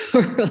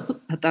epidural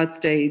at that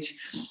stage.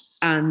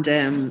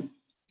 And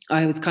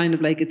I was kind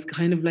of like, it's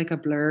kind of like a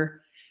blur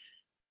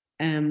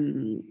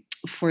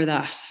for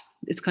that.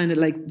 It's kind of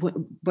like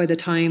by the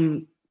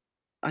time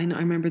I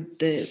remember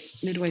the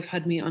midwife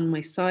had me on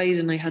my side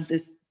and I had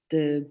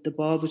the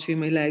ball between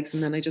my legs,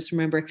 and then I just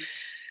remember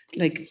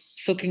like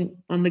sucking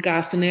on the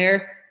gas and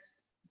air,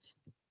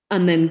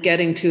 and then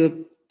getting to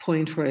a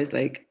point where I was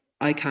like,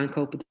 I can't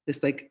cope with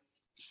this, like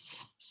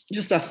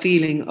just that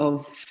feeling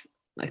of,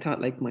 I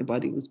thought like my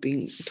body was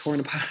being torn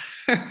apart.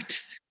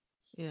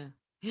 Yeah.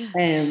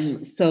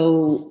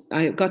 So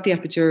I got the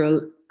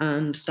epidural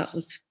and that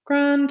was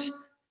grand.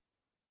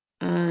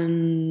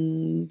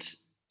 And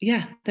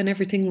yeah, then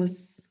everything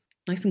was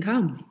nice and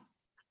calm.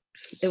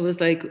 It was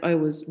like I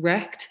was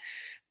wrecked,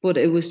 but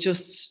it was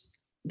just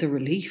the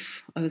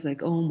relief. I was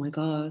like, oh my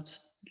God,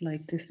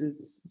 like this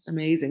is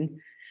amazing.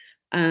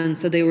 And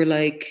so they were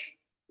like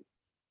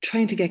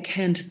trying to get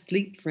Ken to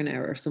sleep for an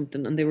hour or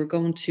something. And they were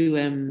going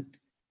to,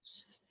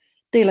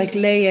 they like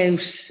lay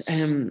out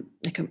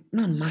like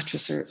not a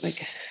mattress or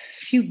like a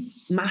few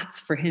mats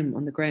for him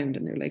on the ground.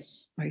 And they're like,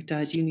 right,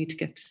 Dad, you need to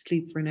get to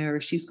sleep for an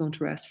hour. She's going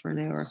to rest for an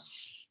hour.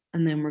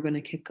 And then we're going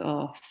to kick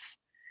off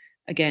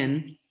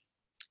again.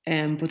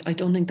 But I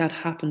don't think that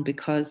happened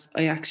because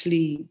I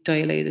actually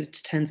dilated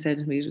to 10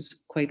 centimeters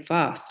quite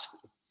fast.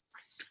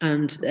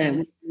 And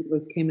the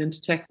midwife came in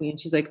to check me and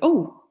she's like,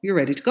 oh, you're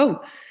ready to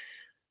go.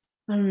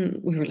 And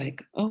we were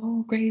like,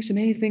 oh, great,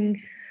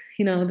 amazing.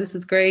 You know, this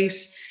is great.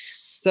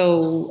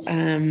 So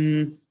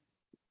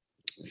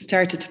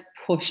started to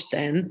push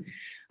then.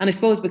 And I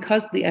suppose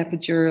because the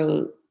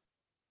epidural,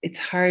 it's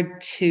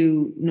hard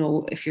to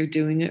know if you're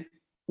doing it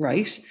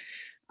right.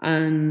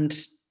 And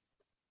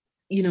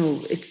you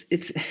know, it's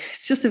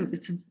just a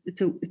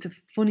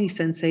funny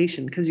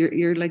sensation because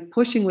you're like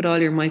pushing with all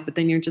your might, but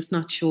then you're just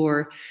not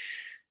sure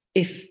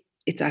if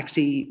it's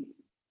actually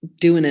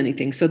doing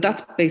anything. So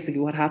that's basically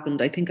what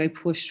happened. I think I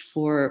pushed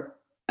for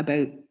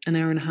about an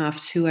hour and a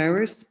half, 2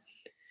 hours,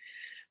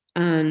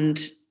 and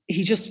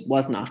he just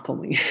was not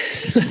coming.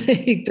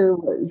 Like there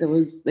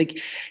was like,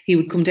 he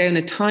would come down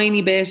a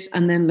tiny bit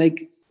and then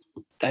like,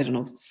 I don't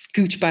know,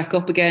 scooch back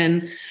up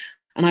again.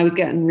 And I was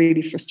getting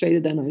really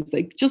frustrated then. I was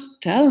like,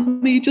 just tell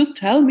me,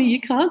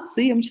 you can't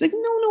see him. She's like, no,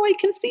 I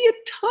can see a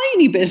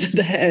tiny bit of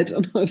the head.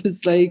 And I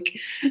was like,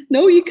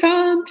 no, you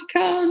can't.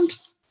 I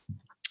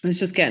was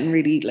just getting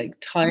really like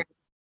tired.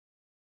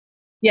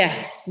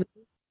 Yeah.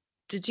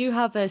 Did you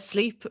have a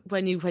sleep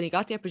when you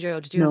got the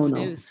epidural? Did you have a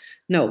snooze?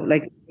 No,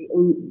 like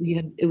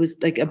it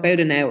was like about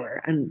an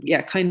hour, and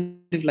yeah, kind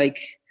of like,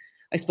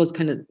 I suppose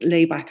kind of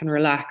lay back and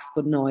relax,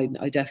 but no,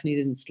 I definitely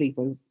didn't sleep.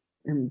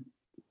 I'm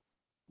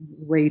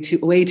way too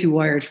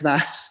wired for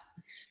that.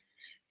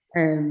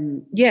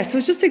 Yeah,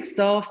 so just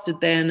exhausted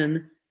then,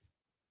 and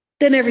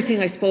then everything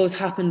I suppose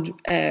happened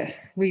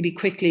really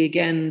quickly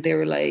again. They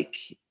were like,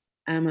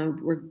 Emma,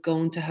 we're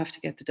going to have to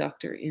get the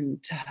doctor in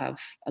to have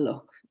a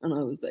look. And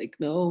I was like,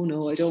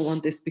 no, I don't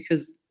want this,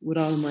 because with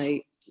all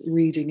my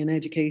reading and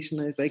education,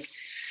 I was like,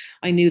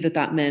 I knew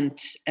that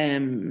meant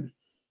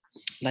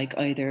like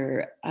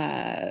either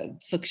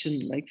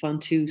suction, like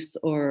ventouse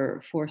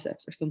or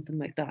forceps or something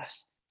like that.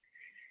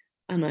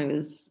 And I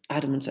was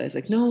adamant. I was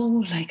like,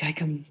 no, like I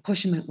can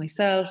push him out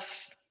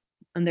myself.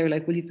 And they're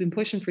like, well, you've been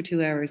pushing for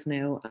 2 hours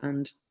now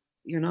and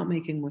you're not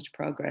making much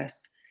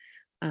progress.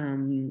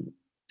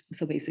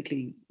 So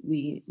basically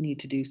we need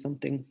to do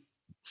something.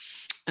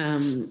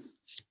 And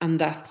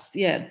that's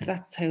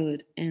how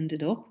it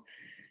ended up.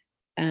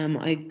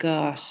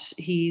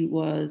 He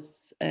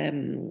was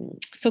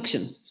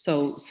suction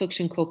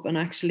cup, and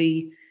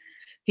actually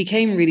he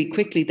came really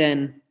quickly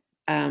then.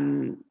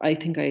 I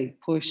think I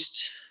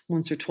pushed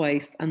once or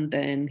twice and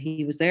then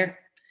he was there.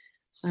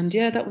 And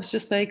yeah, that was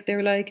just like, they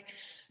were like,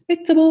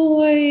 it's a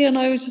boy. And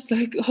I was just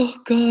like, oh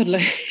God,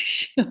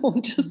 like, you know,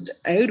 just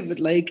out of it,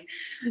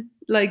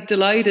 like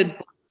delighted,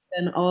 but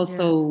then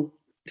also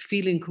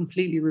feeling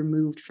completely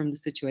removed from the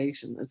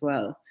situation as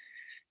well.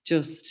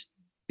 Just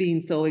being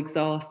so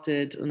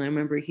exhausted. And I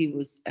remember he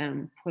was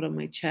put on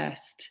my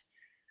chest,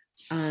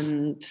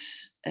 and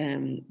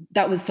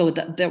that was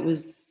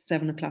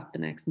 7:00 the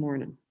next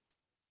morning.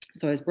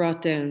 So I was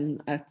brought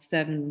down at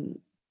 7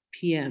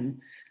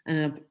 p.m.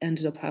 and I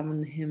ended up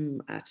having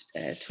him at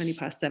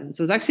 7:20. So it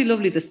was actually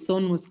lovely. The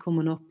sun was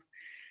coming up,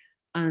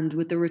 and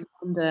with the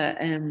rotunda,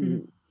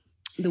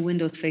 the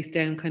windows face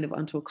down kind of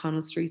onto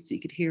O'Connell Street, so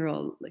you could hear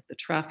all like the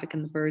traffic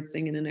and the birds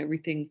singing and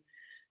everything.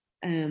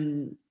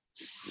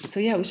 So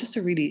yeah, it was just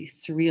a really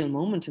surreal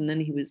moment. And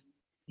then he was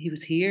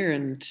here,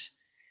 and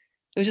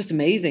it was just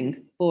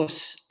amazing.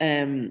 But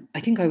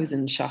I think I was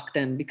in shock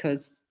then,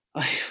 because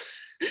I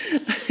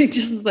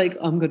just was like,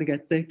 I'm going to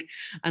get sick.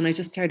 And I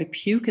just started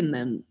puking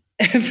then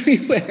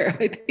everywhere.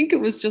 I think it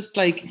was just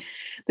like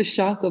the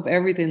shock of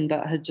everything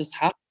that had just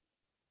happened.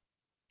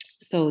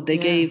 So they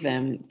gave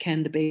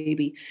Ken the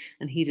baby,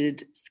 and he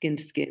did skin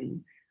to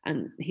skin,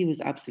 and he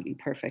was absolutely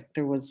perfect.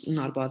 There was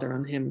not a bother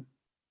on him.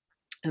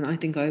 And I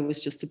think I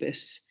was just a bit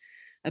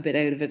a bit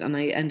out of it, and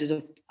I ended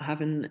up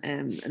having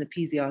an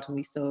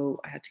episiotomy, so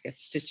I had to get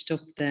stitched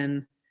up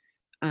then,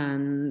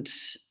 and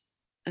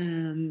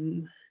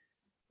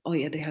oh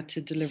yeah, they had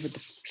to deliver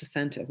the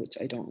placenta, which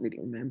I don't really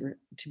remember,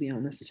 to be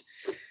honest.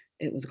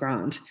 It was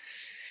grand.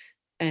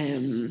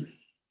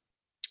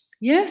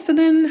 Yeah, so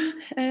then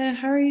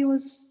Harry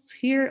was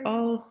here,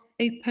 all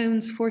 8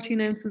 pounds 14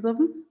 ounces of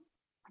him.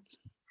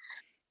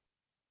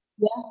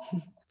 Yeah.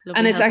 Lovely,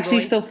 and it's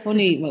actually boy. So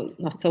funny. Well,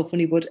 not so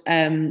funny, but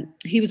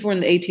he was born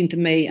the 18th of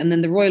May, and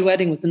then the royal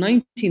wedding was the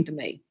 19th of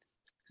May.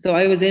 So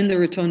I was in the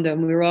rotunda,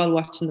 and we were all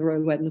watching the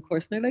royal wedding, of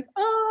course. And they're like,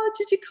 "Oh,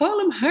 did you call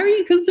him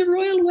Harry because the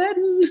royal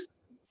wedding?"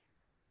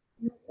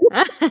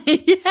 Yeah,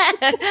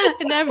 I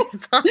never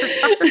thought of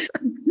that. I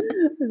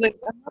was like,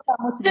 "I'm not that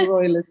much of a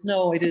royalist."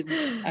 No, I didn't.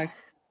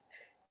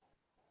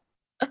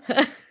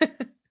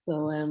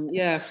 So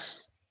yeah.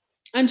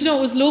 And you know,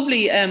 it was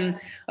lovely. I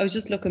was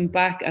just looking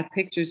back at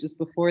pictures just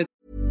before.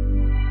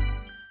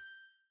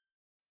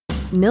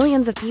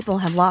 Millions of people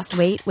have lost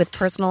weight with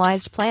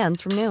personalized plans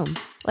from Noom.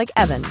 Like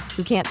Evan,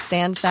 who can't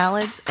stand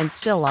salads and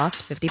still lost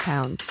 50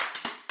 pounds.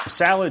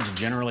 Salads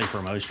generally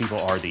for most people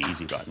are the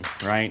easy button,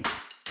 right?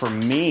 For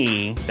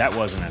me, that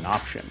wasn't an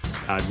option.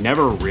 I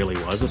never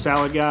really was a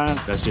salad guy.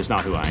 That's just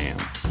not who I am.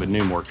 But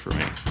Noom worked for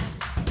me.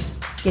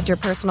 Get your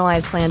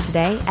personalized plan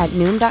today at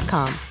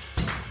Noom.com.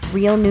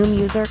 Real Noom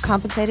user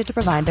compensated to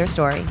provide their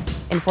story.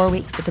 In 4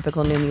 weeks, the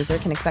typical Noom user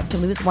can expect to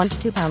lose 1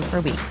 to 2 pounds per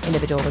week.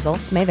 Individual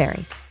results may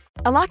vary.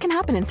 A lot can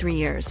happen in 3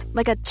 years,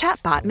 like a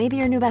chatbot may be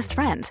your new best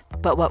friend.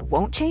 But what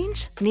won't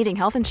change? Needing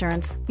health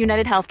insurance.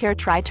 United Healthcare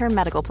Tri-Term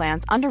Medical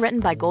Plans, underwritten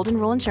by Golden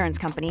Rule Insurance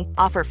Company,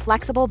 offer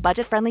flexible,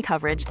 budget-friendly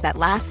coverage that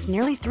lasts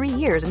nearly 3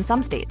 years in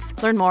some states.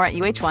 Learn more at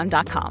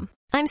uh1.com.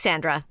 I'm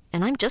Sandra,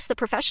 and I'm just the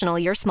professional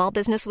your small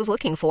business was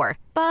looking for.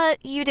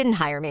 But you didn't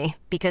hire me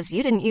because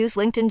you didn't use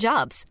LinkedIn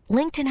Jobs.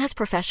 LinkedIn has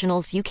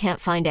professionals you can't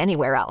find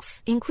anywhere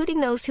else,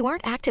 including those who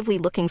aren't actively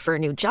looking for a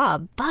new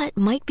job, but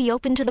might be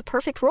open to the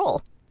perfect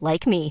role,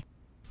 like me.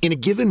 In a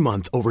given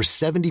month, over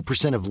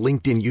 70% of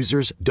LinkedIn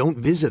users don't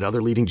visit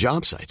other leading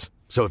job sites.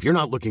 So if you're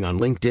not looking on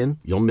LinkedIn,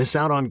 you'll miss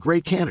out on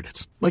great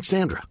candidates like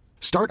Sandra.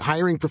 Start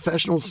hiring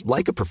professionals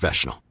like a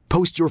professional.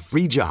 Post your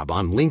free job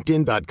on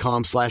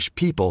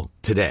linkedin.com/people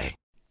today.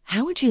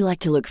 How would you like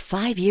to look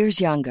 5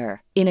 years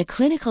younger? In a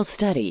clinical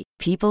study,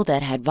 people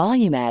that had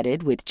volume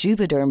added with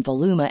Juvederm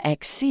Voluma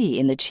XC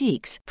in the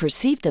cheeks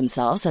perceived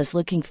themselves as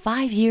looking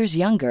 5 years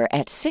younger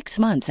at 6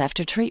 months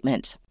after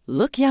treatment.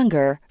 Look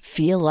younger,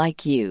 feel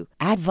like you.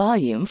 Add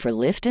volume for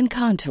lift and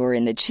contour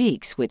in the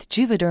cheeks with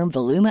Juvederm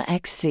Voluma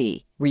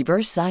XC.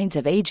 Reverse signs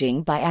of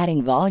aging by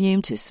adding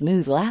volume to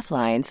smooth laugh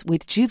lines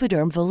with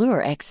Juvederm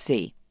Volure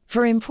XC.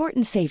 For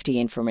important safety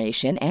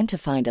information and to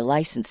find a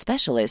licensed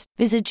specialist,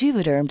 visit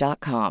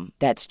Juvederm.com.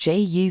 That's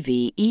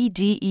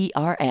JUVEDERM.com.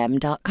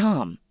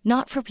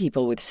 Not for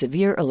people with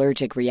severe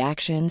allergic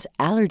reactions,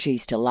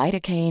 allergies to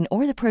lidocaine,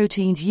 or the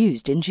proteins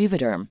used in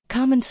Juvederm.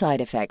 Common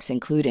side effects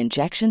include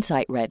injection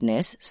site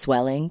redness,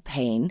 swelling,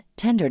 pain,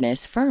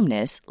 tenderness,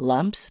 firmness,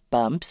 lumps,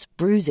 bumps,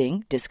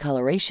 bruising,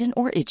 discoloration,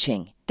 or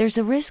itching. There's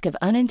a risk of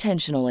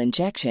unintentional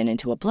injection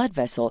into a blood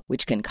vessel,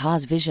 which can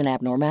cause vision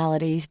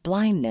abnormalities,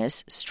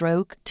 blindness,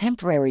 stroke,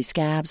 temporary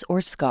scabs,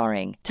 or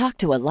scarring. Talk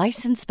to a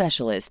licensed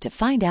specialist to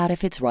find out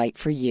if it's right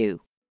for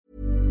you.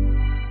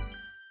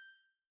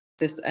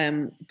 This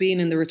being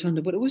in the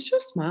rotunda, but it was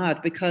just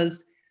mad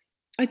because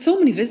I had so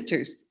many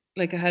visitors.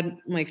 Like I had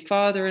my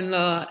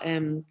father-in-law,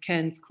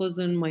 Ken's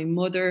cousin, my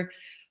mother,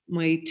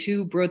 my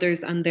 2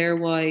 brothers and their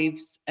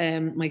wives,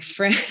 my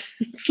friends,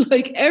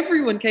 like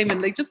everyone came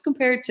in, like just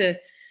compared to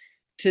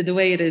the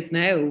way it is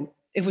now,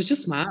 it was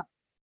just mad.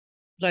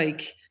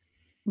 Like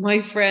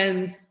my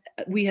friends,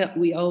 we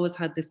always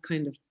had this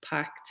kind of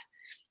pact,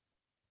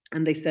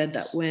 and they said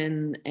that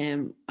when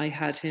I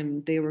had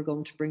him, they were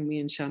going to bring me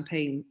in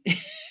champagne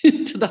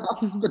to the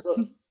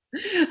hospital,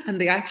 and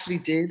they actually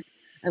did.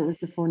 It was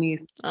the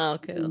funniest. Oh,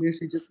 cool. They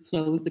literally just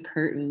closed the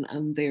curtain,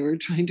 and they were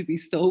trying to be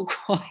so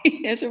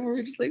quiet, and we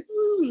were just like,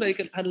 ooh, like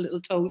it had a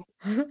little toast,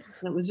 and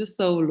it was just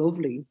so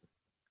lovely.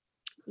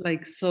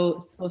 Like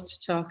such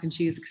chalk and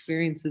cheese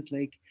experiences,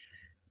 like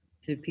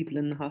to people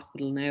in the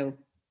hospital now.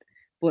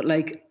 But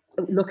like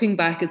looking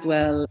back as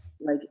well,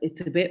 like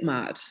it's a bit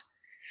mad.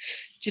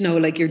 Do you know,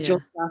 like you're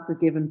just after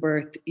giving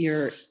birth,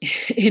 you're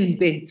in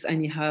bits,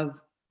 and you have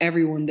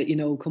everyone that you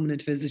know coming in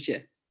to visit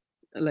you,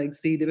 like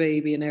see the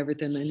baby and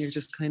everything, and you're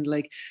just kind of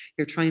like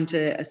you're trying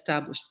to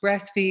establish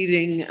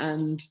breastfeeding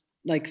and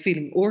like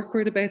feeling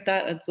awkward about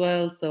that as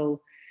well. So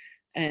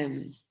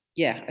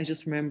yeah, I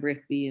just remember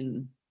it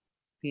being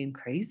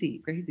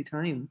crazy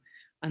time.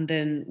 And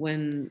then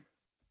when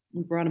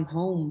we brought him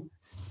home,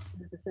 it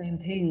was the same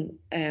thing.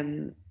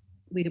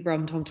 We had brought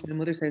him home to my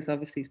mother's house,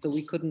 obviously, so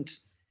we couldn't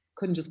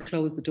just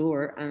close the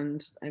door.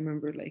 And I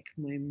remember like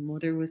my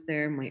mother was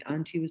there, my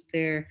auntie was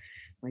there,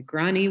 my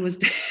granny was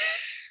there,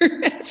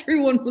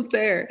 everyone was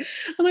there,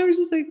 and I was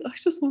just like, I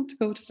just want to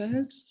go to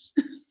bed.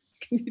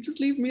 Can you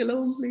just leave me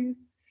alone, please?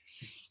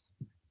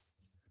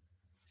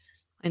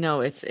 I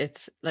know it's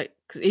like,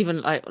 cause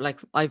even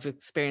like I've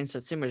experienced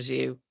it similar to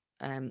you.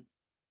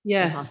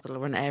 in hospital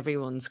when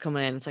everyone's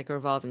coming in. It's like a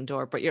revolving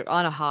door, but you're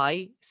on a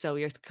high, so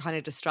you're kind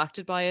of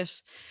distracted by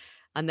it.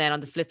 And then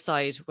on the flip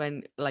side,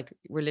 when like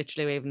we're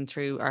literally waving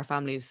through our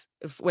families,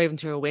 waving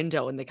through a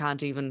window and they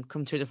can't even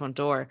come through the front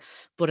door.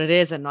 But it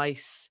is a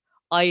nice,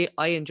 I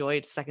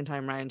enjoyed second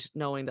time round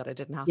knowing that I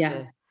didn't have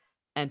to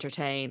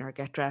entertain or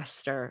get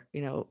dressed or,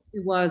 you know,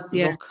 it was,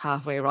 look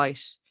halfway right.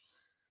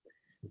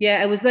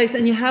 Yeah, it was nice.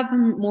 And you have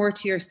them more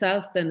to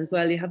yourself then as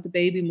well. You have the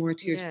baby more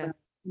to yourself.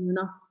 You're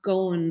not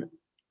going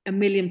a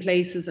million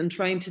places and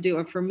trying to do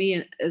it. For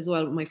me as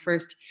well, my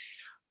first,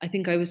 I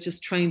think I was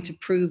just trying to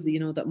prove that, you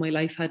know, that my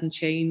life hadn't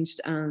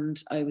changed,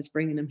 and I was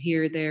bringing him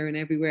here, there and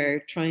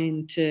everywhere,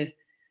 trying to,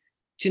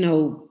 you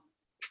know,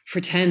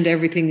 pretend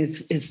everything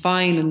is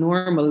fine and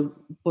normal,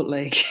 but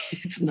like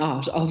it's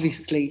not,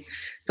 obviously.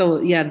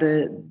 So yeah,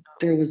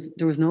 there was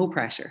no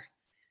pressure.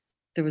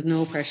 There was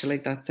no pressure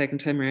like that second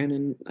time around.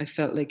 And I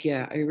felt like,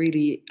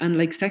 and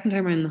like second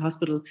time around in the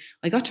hospital,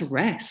 I got to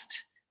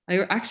rest. I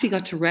actually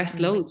got to rest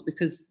loads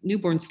because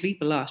newborns sleep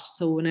a lot.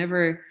 So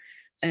whenever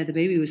the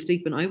baby was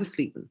sleeping, I was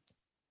sleeping.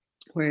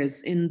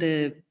 Whereas in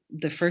the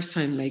first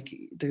time, like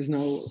there's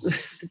no,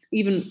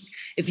 even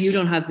if you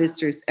don't have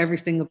visitors, every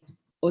single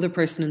other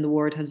person in the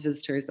ward has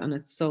visitors, and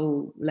it's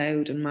so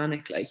loud and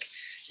manic, like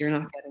you're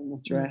not getting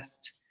much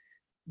rest.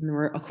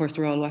 And of course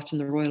we're all watching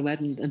the royal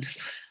wedding, and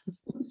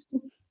it's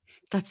just,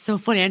 that's so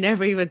funny. I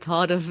never even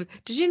thought of,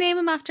 did you name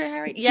him after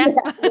Harry? Yeah,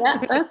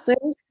 that's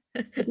it.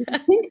 I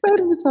didn't think about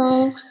it at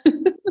all.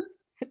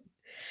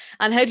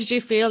 And how did you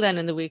feel then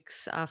in the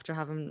weeks after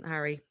having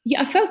Harry?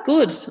 Yeah, I felt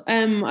good.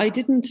 I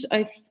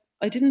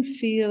didn't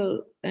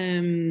feel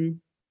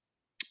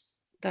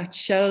that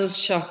shell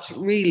shocked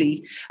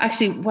really.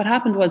 Actually, what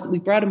happened was we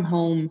brought him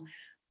home,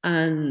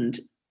 and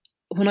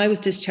when I was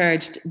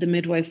discharged, the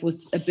midwife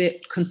was a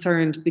bit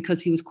concerned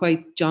because he was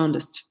quite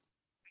jaundiced.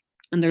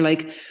 And they're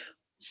like,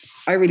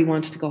 I really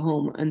wanted to go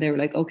home. And they were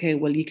like, okay,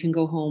 well, you can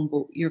go home,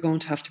 but you're going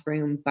to have to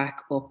bring him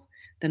back up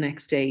the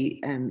next day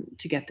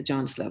to get the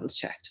jaundice levels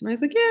checked. And I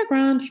was like, yeah,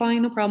 grand,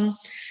 fine, no problem.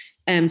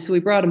 So we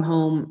brought him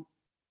home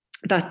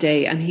that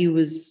day, and he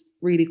was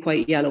really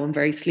quite yellow and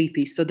very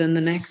sleepy. So then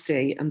the next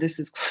day, and this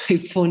is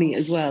quite funny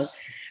as well,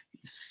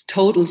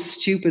 total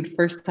stupid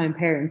first time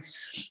parents,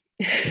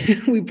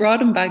 we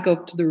brought him back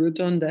up to the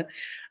rotunda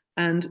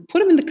and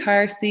put him in the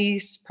car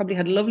seat, probably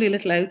had a lovely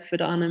little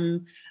outfit on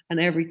him and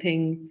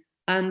everything,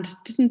 and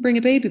didn't bring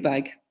a baby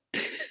bag.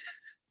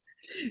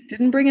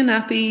 Didn't bring a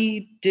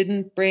nappy,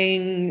 didn't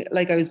bring,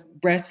 like I was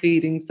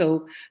breastfeeding,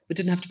 so we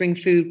didn't have to bring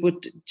food,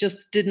 but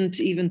just didn't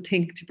even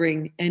think to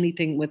bring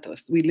anything with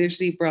us. We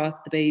literally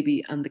brought the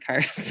baby and the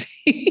car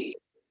seat.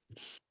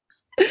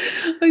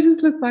 I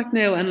just look back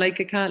now and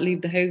like I can't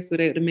leave the house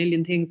without a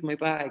million things in my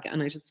bag,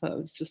 and I just thought it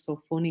was just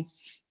so funny.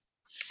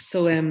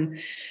 So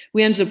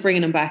we ended up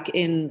bringing him back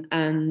in,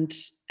 and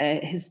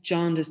his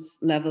jaundice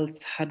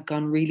levels had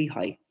gone really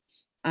high,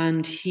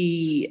 and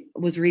he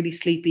was really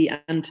sleepy.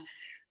 And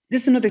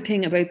this is another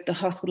thing about the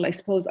hospital, I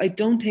suppose. I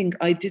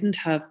didn't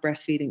have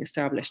breastfeeding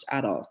established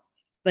at all.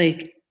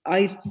 Like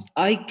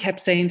I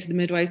kept saying to the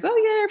midwives, oh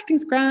yeah,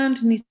 everything's grand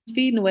and he's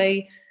feeding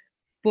away.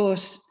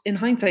 But in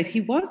hindsight, he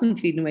wasn't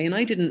feeding away, and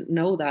I didn't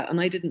know that. And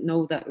I didn't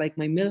know that like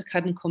my milk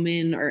hadn't come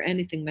in or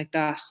anything like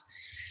that.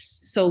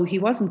 So he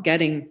wasn't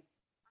getting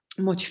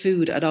much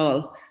food at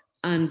all.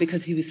 And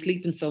because he was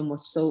sleeping so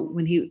much. So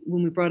when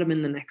we brought him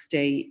in the next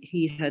day,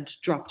 he had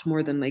dropped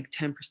more than like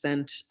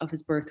 10% of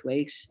his birth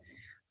weight,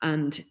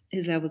 and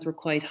his levels were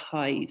quite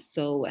high.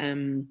 So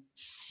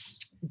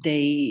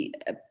they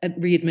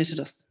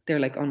readmitted us. They're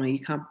like, oh no, you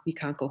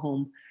can't go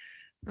home.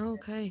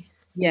 Okay.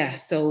 Yeah,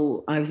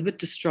 so I was a bit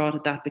distraught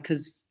at that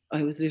because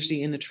I was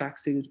literally in a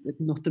tracksuit with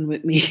nothing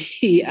with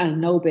me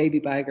and no baby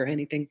bag or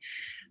anything.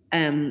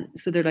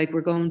 So they're like,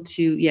 we're going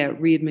to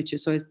readmit you.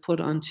 So I was put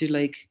onto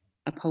like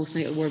a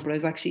postnatal ward, but I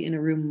was actually in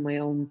a room on my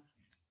own,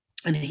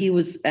 and he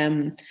was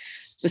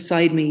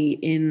beside me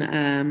in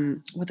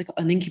an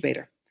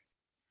incubator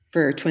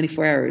for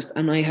 24 hours,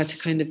 and I had to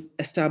kind of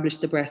establish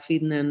the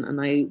breastfeeding then,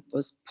 and I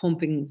was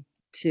pumping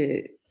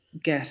to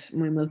get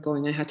my milk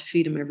going. I had to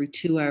feed him every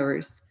 2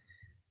 hours,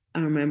 I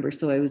remember.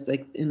 So I was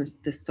like in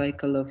this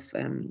cycle of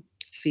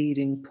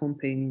feeding,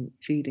 pumping,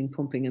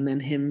 and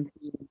then him.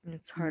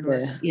 It's hard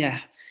work.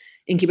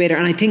 Incubator.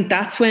 And I think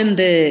that's when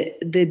the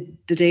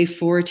day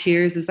 4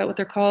 tears, is that what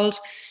they're called?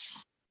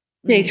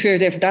 Day 3 or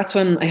day 4, that's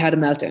when I had a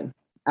meltdown.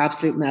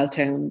 Absolute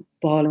meltdown,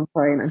 bawling,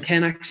 crying. And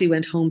Ken actually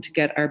went home to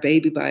get our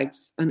baby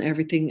bags and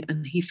everything,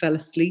 and he fell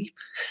asleep.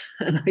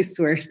 And I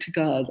swear to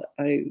God,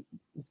 I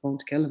was going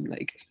to kill him.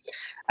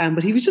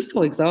 But he was just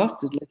so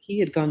exhausted. Like he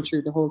had gone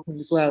through the whole thing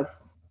as well.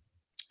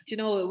 You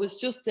know, it was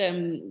just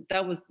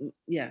that was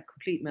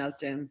complete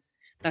meltdown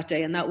that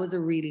day, and that was a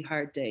really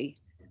hard day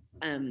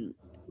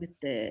with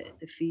the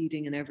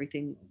feeding and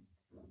everything.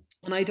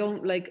 And I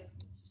don't like,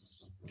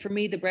 for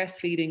me, the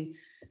breastfeeding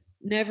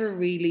never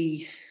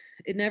really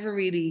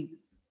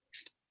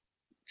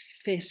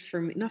fit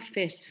for me. Not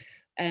fit.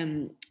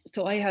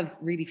 So I have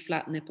really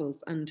flat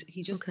nipples, and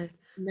he just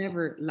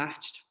never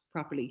latched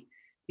properly.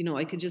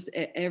 I could just,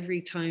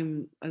 every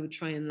time I would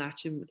try and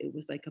latch him, it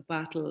was like a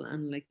battle,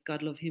 and like,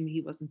 God love him,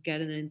 he wasn't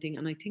getting anything.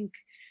 And I think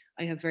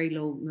I have very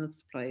low milk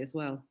supply as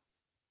well.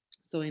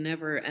 So I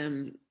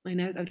don't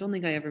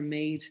think I ever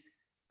made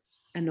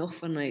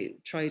enough, and I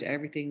tried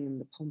everything,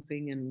 and the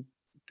pumping and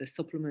the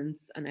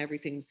supplements and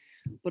everything.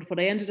 But what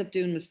I ended up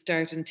doing was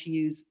starting to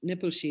use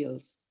nipple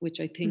shields, which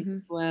I think,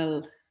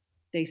 well,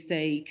 they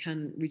say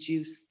can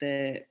reduce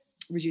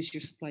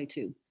your supply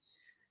too.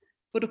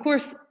 But of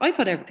course, I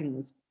thought everything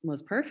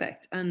was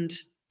perfect, and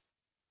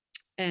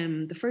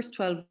the first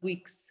 12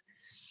 weeks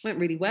went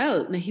really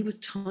well. Now, he was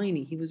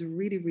tiny; he was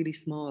really, really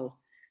small.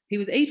 He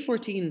was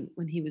 8.14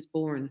 when he was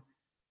born,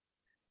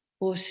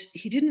 but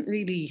he didn't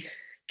really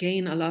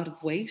gain a lot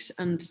of weight,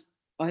 and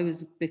I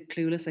was a bit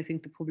clueless. I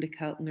think the public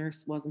health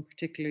nurse wasn't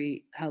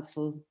particularly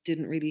helpful;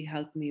 didn't really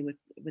help me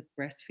with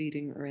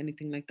breastfeeding or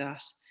anything like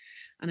that.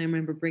 And I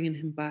remember bringing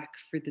him back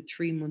for the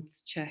 3-month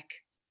check,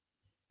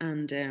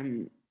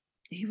 and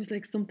he was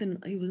like when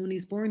he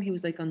was born, he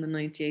was like on the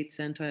 98th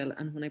centile.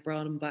 And when I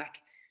brought him back,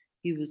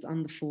 he was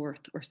on the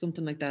 4th or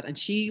something like that. And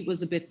she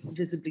was a bit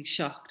visibly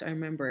shocked. I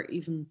remember,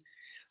 even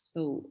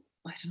though,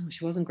 I don't know,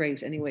 she wasn't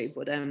great anyway,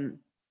 but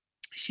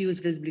she was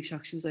visibly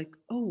shocked. She was like,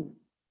 oh,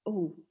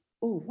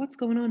 what's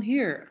going on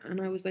here?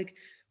 And I was like,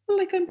 well,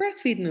 like, I'm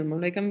breastfeeding him.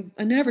 Or like,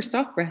 I never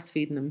stopped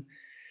breastfeeding him.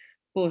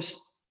 But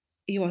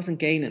he wasn't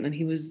gaining, and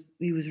he was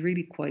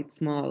really quite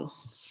small.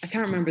 I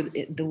can't remember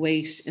the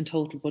weight in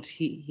total, but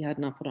he had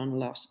not put on a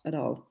lot at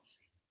all.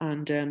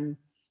 And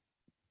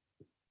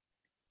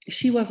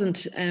she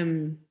wasn't, I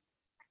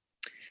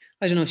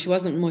don't know, she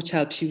wasn't much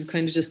help. She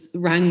kind of just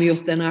rang me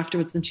up then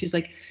afterwards, and she's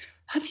like,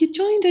 have you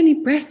joined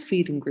any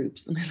breastfeeding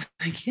groups? And I was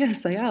like,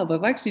 yes, I have.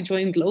 I've actually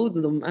joined loads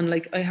of them, and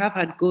like, I have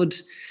had good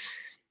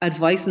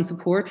advice and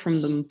support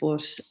from them,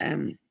 but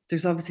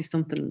there's obviously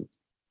something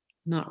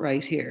not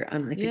right here.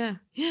 And I think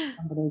a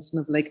combination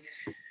of like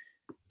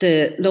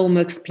the low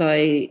milk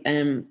supply,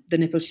 the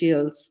nipple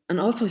shields, and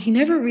also he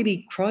never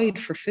really cried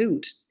for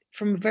food.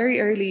 From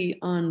very early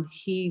on,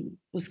 he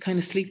was kind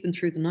of sleeping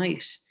through the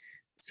night,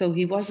 so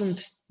he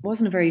wasn't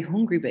a very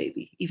hungry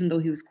baby, even though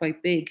he was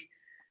quite big.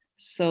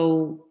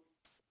 So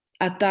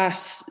at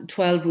that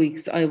 12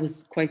 weeks, I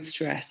was quite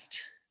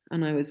stressed,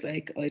 and I was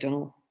like, I don't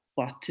know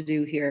what to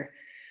do here.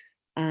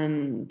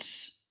 And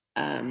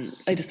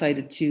I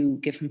decided to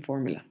give him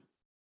formula.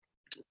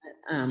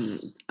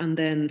 And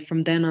then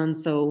from then on,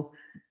 so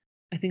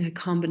I think I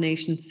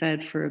combination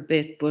fed for a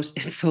bit, but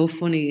it's so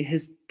funny.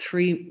 His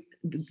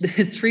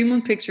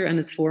 3-month picture and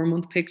his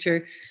 4-month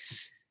picture,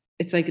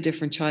 it's like a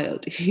different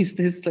child. He's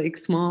this like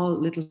small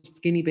little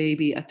skinny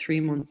baby at 3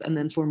 months, and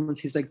then 4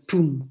 months he's like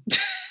boom,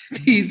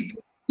 these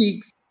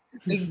cheeks,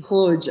 big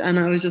pudge. And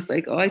I was just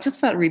like, I just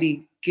felt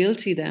really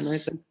guilty then. I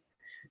was like,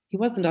 he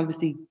wasn't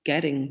obviously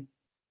getting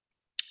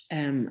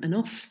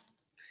enough.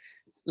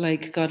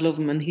 Like, God love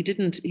him, and he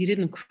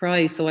didn't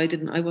cry, so I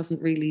didn't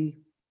really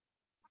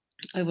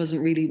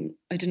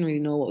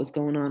know what was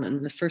going on.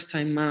 And the first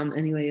time mom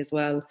anyway as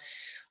well,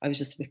 I was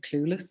just a bit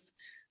clueless.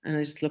 And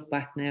I just look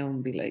back now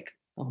and be like,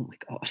 oh my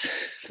God,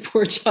 the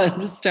poor child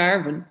was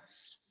starving.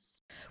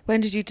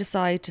 When did you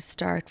decide to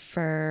start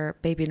for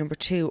baby number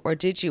 2, or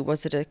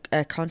was it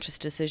a conscious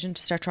decision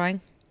to start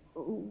trying?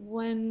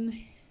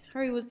 When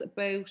Harry was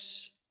about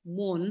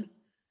 1,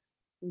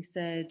 we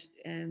said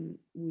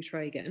we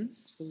try again.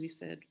 So we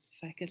said,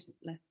 "Fuck it,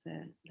 let's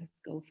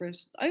go for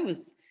it."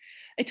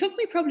 It took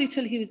me probably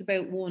till he was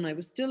about 1. I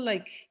was still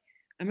like,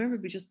 I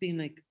remember just being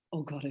like,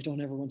 "Oh God, I don't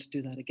ever want to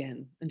do that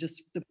again." And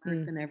just the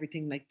birth and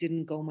everything like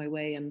didn't go my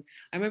way. And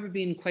I remember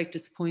being quite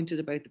disappointed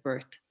about the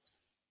birth,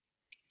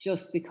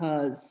 just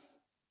because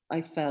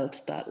I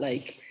felt that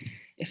like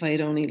if I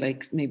had only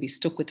like maybe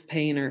stuck with the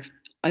pain, or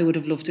I would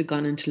have loved to have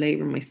gone into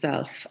labour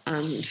myself,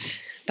 and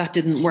that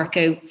didn't work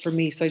out for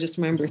me. So I just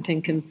remember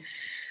thinking,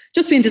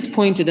 just being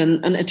disappointed,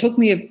 and it took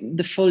me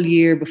the full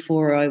year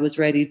before I was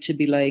ready to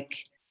be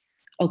like,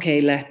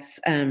 okay, let's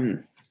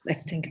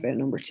think about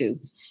number 2.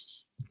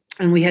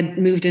 And we had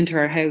moved into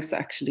our house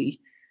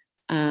actually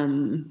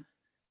in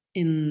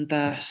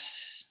that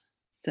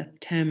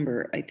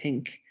September, I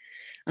think,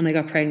 and I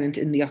got pregnant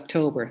in the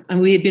October, and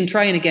we had been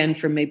trying again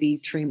for maybe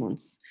 3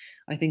 months.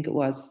 I think it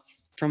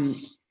was from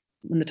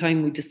when the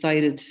time we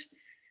decided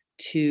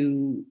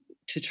to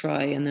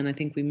try, and then I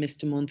think we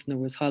missed a month, and there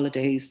was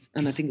holidays,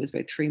 and I think it was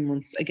about 3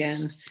 months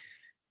again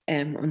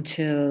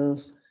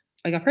until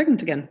I got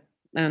pregnant again,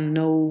 and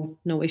no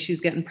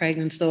issues getting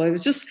pregnant. So I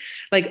was just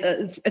like,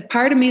 a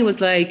part of me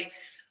was like,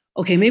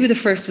 okay, maybe the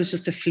first was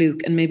just a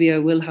fluke, and maybe I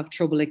will have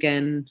trouble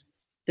again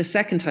the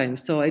second time.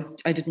 So I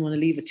didn't want to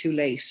leave it too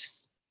late.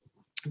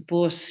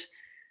 But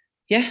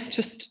yeah,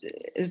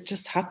 it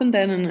just happened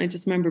then, and I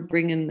just remember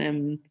bringing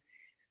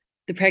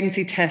the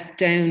pregnancy test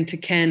down to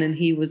Ken, and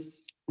he was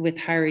with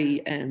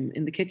Harry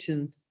in the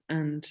kitchen,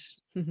 and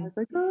I was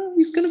like, oh,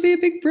 he's going to be a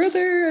big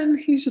brother, and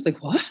he's just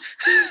like, what?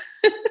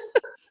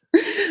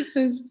 It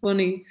was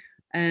funny.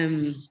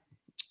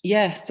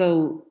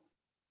 So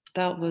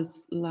that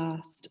was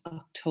last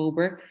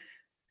October,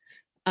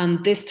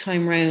 and this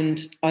time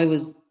round I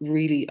was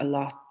really a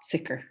lot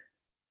sicker.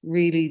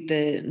 really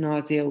the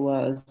nausea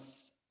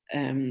was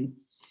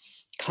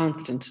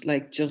constant,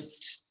 like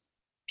just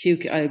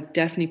puke. I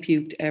definitely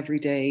puked every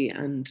day,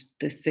 and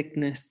the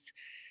sickness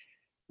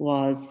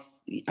was,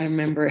 I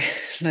remember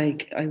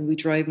like I would be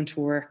driving to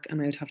work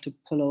and I'd have to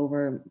pull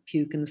over,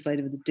 puke in the side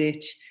of the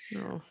ditch.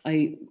 No.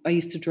 I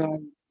used to drive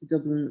to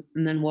Dublin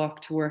and then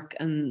walk to work,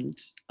 and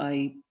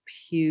I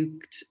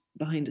puked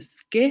behind a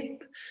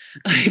skip.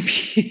 I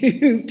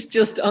puked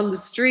just on the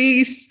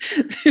street.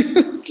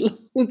 There was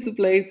loads of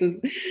places.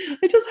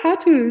 I just had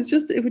to.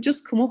 It would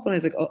just come up, and I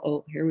was like,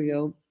 oh, here we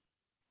go.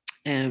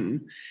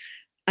 And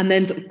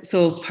then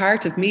so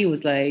part of me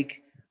was like,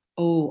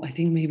 oh, I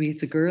think maybe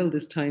it's a girl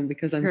this time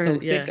because I'm so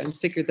sick. I'm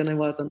sicker than I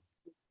was.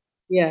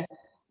 Yeah.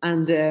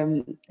 And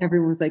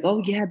everyone was like,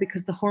 oh yeah,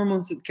 because the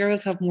hormones,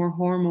 girls have more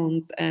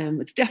hormones.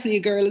 It's definitely a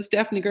girl.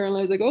 And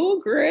I was like, oh,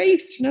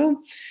 great,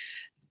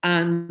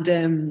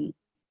 And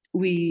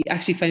we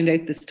actually found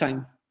out this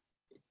time,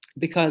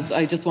 because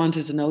I just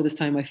wanted to know this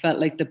time. I felt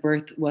like the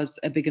birth was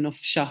a big enough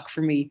shock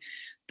for me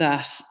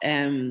that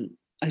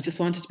I just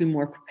wanted to be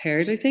more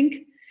prepared, I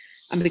think.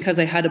 And because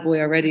I had a boy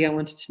already, I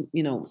wanted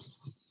to,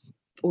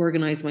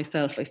 organize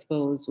myself, I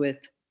suppose, with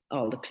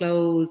all the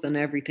clothes and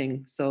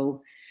everything.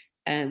 So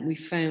we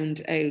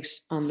found out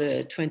on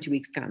the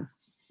 20-week scan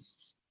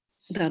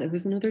that it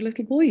was another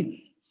little boy.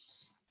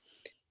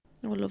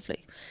 Oh,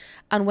 lovely.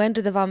 And when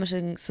did the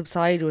vomiting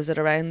subside? Was it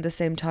around the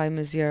same time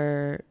as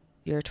your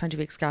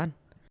 20-week scan?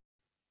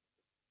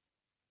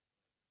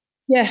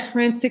 Yeah,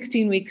 around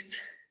 16 weeks.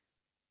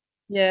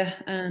 Yeah,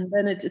 and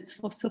then it's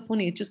so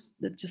funny. It just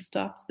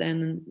stops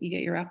then, and you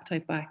get your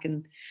appetite back.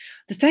 And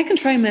the second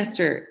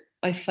trimester,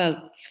 I felt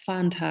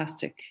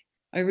fantastic.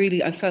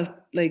 I felt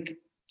like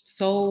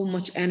so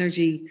much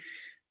energy.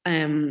 I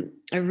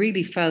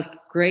really felt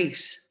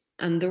great,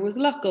 and there was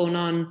a lot going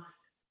on.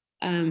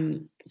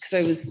 Because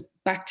I was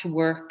back to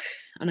work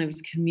and I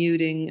was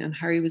commuting, and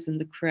Harry was in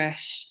the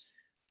creche,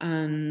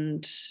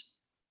 and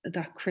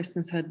that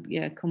Christmas had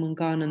come and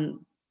gone, and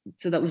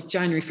so that was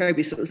January,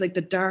 February. So it was like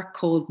the dark,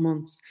 cold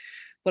months,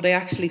 but I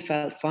actually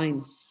felt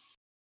fine.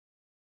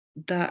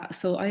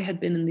 So I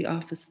had been in the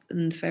office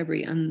in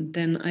February, and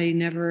then I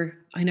never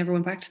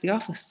went back to the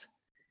office.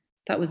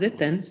 That was it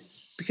then,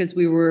 because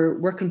we were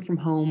working from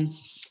home.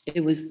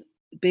 It was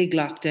big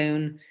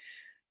lockdown.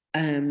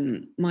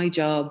 My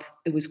job,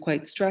 it was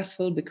quite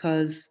stressful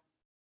because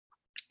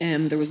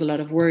there was a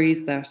lot of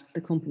worries that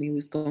the company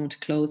was going to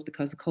close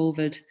because of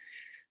COVID,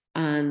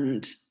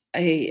 and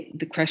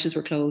the creches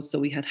were closed. So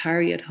we had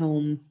Harry at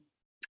home,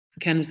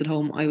 Ken was at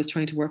home, I was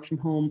trying to work from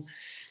home.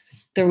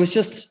 There was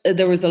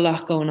a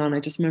lot going on. I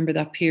just remember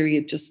that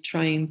period, just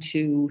trying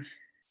to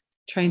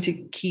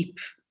keep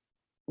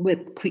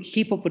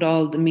up with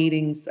all the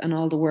meetings and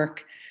all the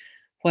work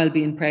while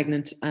being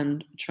pregnant,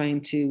 and trying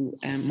to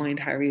mind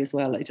Harry as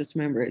well. I just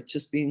remember it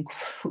just being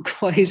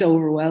quite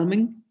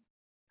overwhelming.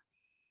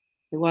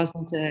 It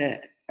wasn't a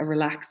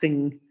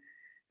relaxing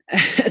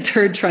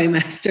third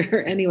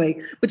trimester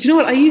anyway. But you know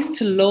what? I used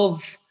to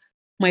love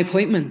my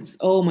appointments.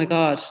 Oh my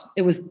God.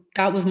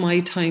 That was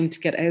my time to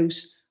get out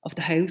of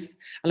the house.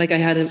 Like I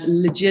had a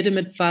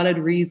legitimate, valid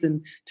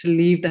reason to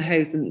leave the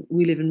house, and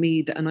we live in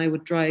Meath, and I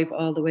would drive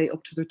all the way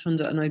up to the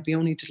Rotunda, and I'd be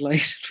only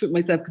delighted with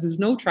myself because there was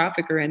no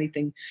traffic or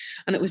anything.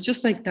 And it was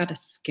just like that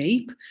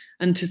escape,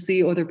 and to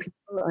see other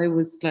people. I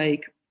was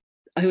like,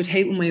 I would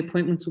hate when my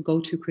appointments would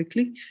go too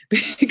quickly,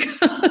 because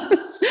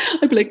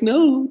I'd be like,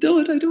 no,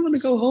 don't, I don't want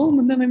to go home.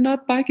 And then I'm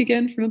not back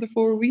again for another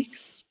 4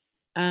 weeks.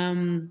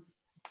 So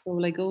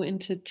will I go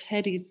into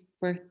Teddy's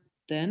birth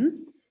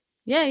then?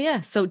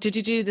 Yeah. So did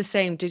you do the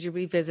same? Did you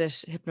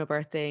revisit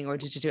hypnobirthing, or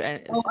did you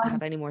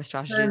have any more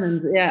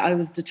strategies? Yeah, I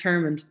was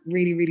determined,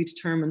 really, really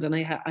determined. And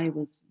I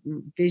was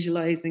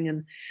visualizing,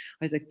 and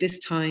I was like, this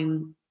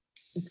time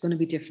it's going to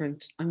be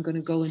different. I'm going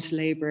to go into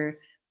labor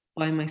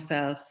by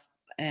myself.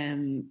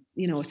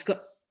 It's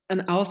got,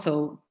 and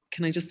also,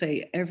 can I just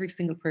say, every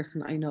single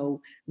person I know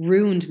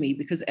ruined me,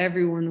 because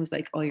everyone was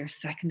like, oh, your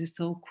second is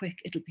so quick.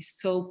 It'll be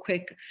so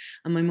quick.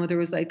 And my mother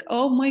was like,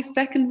 oh, my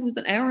second was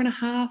an hour and a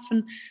half.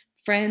 And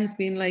friends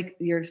being like,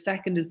 your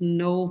second is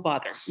no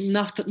bother,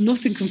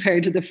 nothing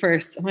compared to the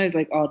first. And I was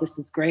like, oh, this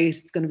is great.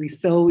 It's going to be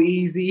so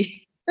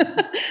easy.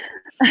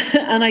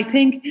 And I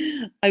think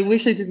I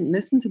wish I didn't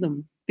listen to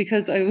them,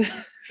 because it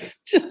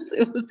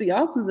was the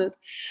opposite.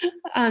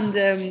 And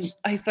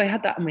so I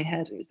had that in my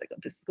head. I was like, oh,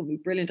 this is going to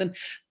be brilliant. And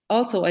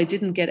also I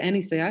didn't get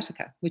any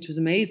sciatica, which was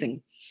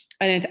amazing.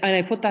 And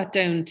I put that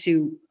down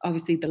to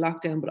obviously the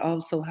lockdown, but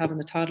also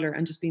having a toddler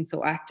and just being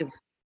so active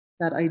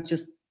that I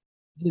just,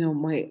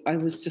 I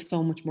was just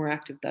so much more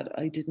active that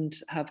I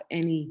didn't have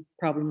any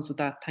problems with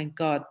that. Thank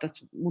God.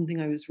 That's one thing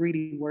I was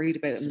really worried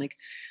about. And like,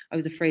 I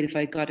was afraid if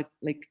I got it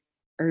like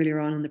earlier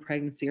on in the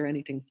pregnancy or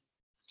anything,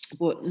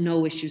 but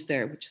no issues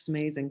there, which is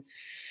amazing.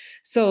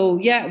 So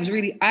yeah, I was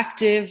really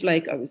active.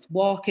 Like I was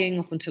walking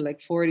up until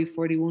like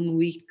 41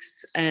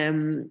 weeks.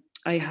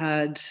 I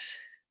had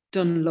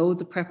done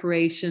loads of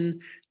preparation,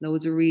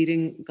 loads of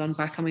reading, gone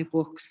back on my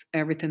books,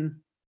 everything.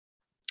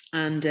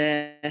 And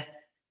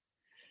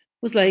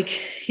was like,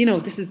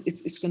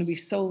 it's going to be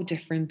so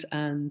different.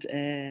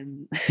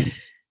 And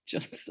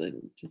just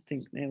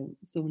think now,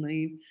 so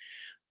naive.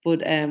 But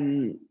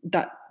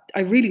that I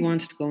really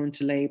wanted to go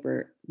into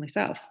labour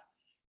myself.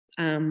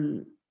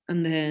 And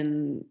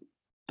then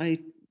I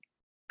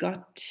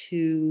got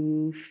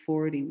to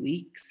 40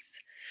 weeks.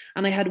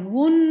 And I had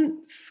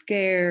one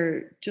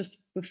scare just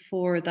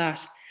before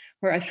that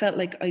where I felt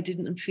like I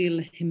didn't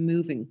feel him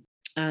moving.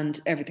 And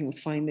everything was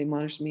fine. They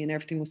monitored me and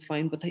everything was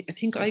fine. But I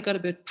think I got a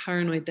bit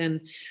paranoid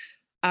then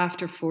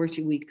after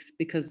 40 weeks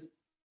because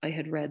I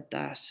had read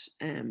that,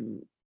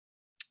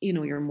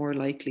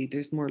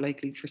 there's more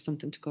likely for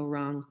something to go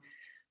wrong.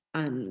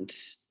 And,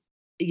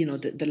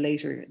 the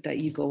later that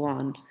you go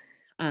on.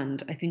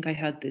 And I think I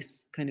had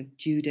this kind of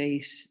due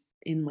date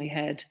in my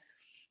head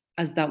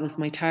as that was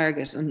my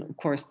target. And of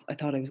course, I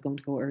thought I was going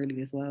to go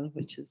early as well,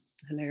 which is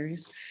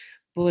hilarious.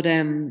 But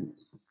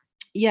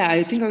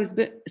I think I was a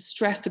bit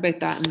stressed about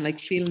that and like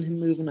feeling him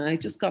moving. I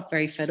just got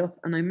very fed up.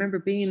 And I remember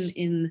being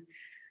in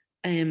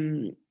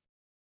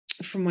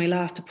from my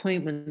last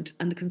appointment,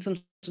 and the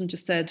consultant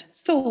just said,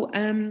 "So,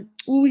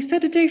 will we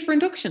set a day for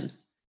induction?"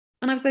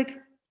 And I was like,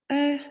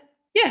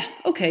 yeah,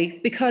 okay.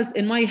 Because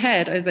in my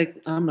head, I was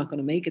like, I'm not going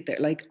to make it there.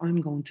 Like,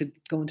 I'm going to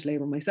go into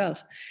labour myself.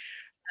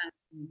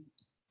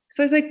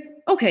 So I was like,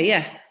 okay,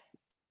 yeah.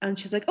 And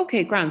she's like,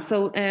 okay, grand.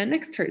 So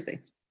next Thursday.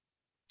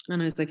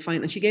 And I was like,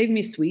 fine. And she gave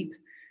me a sweep.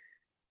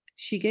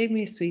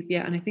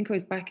 Yeah. And I think I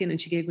was back in and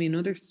she gave me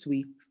another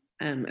sweep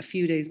a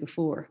few days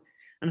before.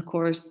 And of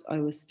course, I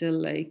was still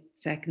like,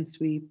 second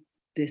sweep.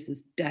 This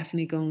is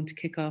definitely going to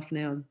kick off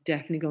now. I'm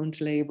definitely going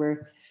to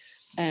labour.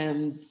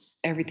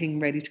 Everything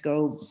ready to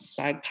go,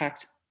 bag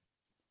packed,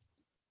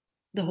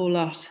 the whole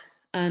lot.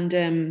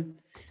 And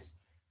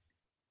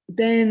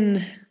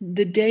then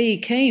the day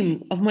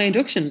came of my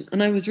induction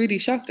and I was really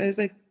shocked. I was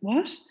like,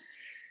 what?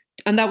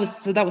 And that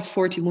was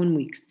 41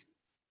 weeks.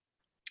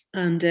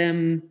 And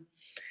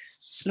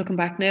looking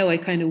back now, I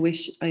kind of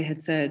wish I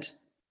had said,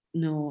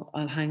 no,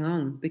 I'll hang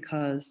on,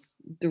 because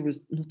there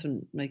was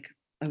nothing, like,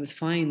 I was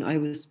fine. I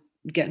was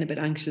getting a bit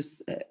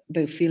anxious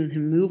about feeling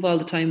him move all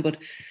the time, but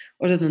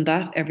other than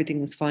that, everything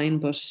was fine.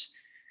 But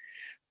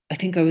I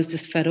think I was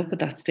just fed up at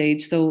that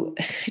stage. So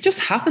it just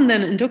happened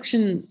then.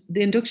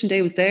 The induction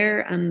day was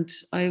there, and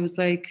I was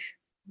like,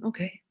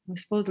 okay, I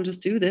suppose I'll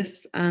just do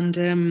this.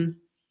 And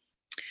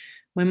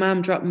my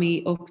mom dropped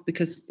me up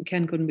because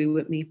Ken couldn't be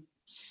with me.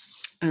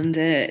 And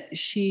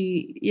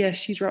she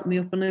dropped me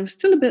up, and I was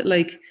still a bit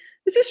like,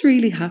 is this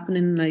really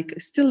happening? Like,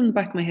 still in the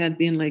back of my head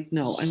being like,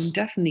 no, I'm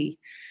definitely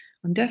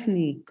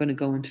going to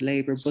go into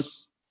labour.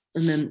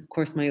 And then of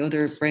course my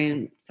other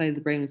side of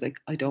the brain was like,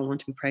 I don't want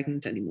to be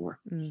pregnant anymore.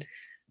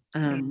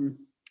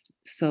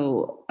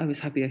 So I was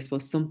happy, I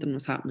suppose something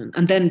was happening.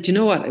 And then, do you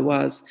know what it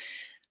was?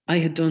 I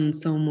had done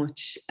so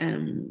much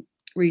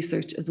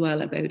research as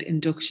well about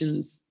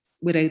inductions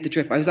without the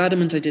drip. I was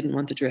adamant I didn't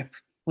want the drip,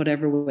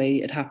 whatever way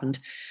it happened.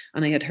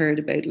 And I had heard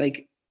about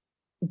like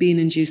being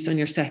induced on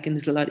your second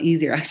is a lot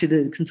easier.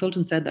 Actually, the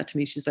consultant said that to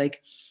me. She's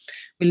like,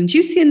 we'll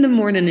induce you in the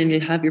morning and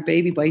you'll have your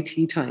baby by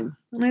tea time.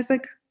 And I was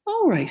like,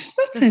 all right,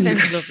 that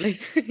sounds lovely.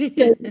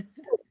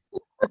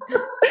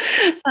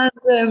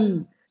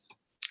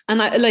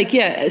 And I like,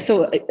 yeah,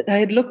 so I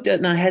had looked at,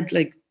 and I had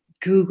like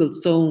Googled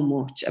so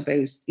much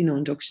about,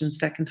 induction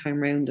second time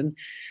round, and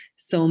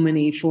so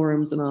many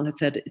forums and all had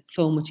said it's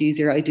so much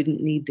easier. I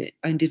didn't need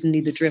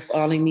the drip.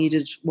 All I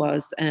needed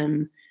was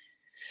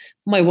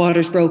my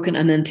water's broken,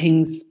 and then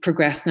things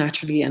progressed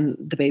naturally, and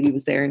the baby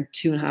was there in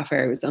 2.5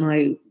 hours. And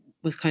I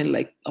was kind of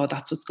like, oh,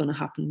 that's what's going to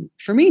happen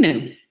for me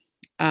now.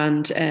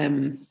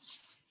 And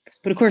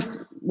but of course,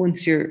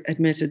 once you're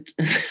admitted,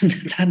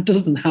 that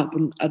doesn't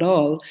happen at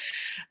all.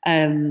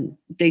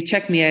 They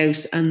checked me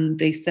out and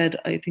they said,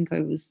 I think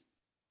I was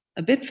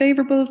a bit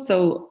favourable.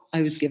 So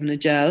I was given a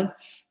gel.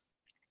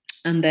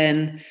 And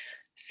then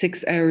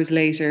 6 hours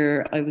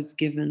later, I was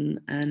given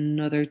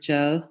another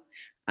gel.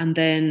 And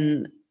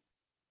then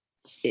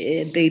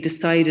they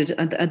decided,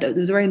 and it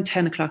was around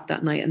 10 o'clock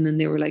that night. And then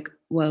they were like,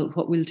 well,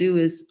 what we'll do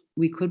is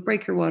we could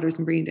break your waters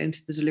and bring you down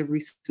to the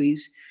delivery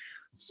suite.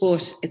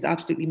 But it's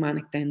absolutely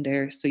manic down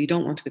there, so you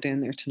don't want to go down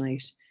there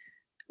tonight.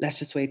 Let's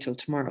just wait till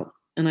tomorrow.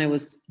 And I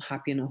was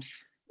happy enough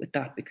with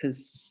that,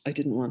 because I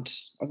didn't want,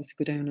 obviously,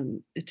 go down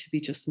and it to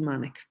be just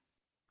manic.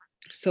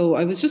 So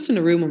I was just in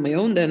a room on my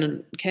own then,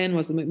 and Ken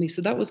wasn't with me.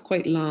 So that was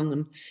quite long,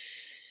 and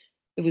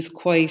it was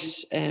quite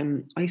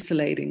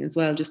isolating as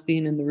well, just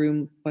being in the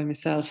room by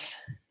myself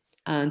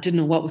and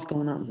didn't know what was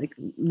going on. Like,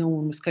 no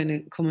one was kind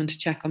of coming to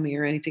check on me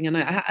or anything. And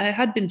I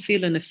had been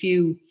feeling a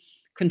few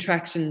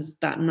contractions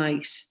that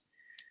night.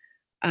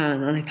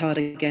 And I thought,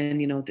 again,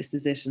 this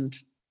is it, and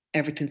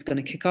everything's going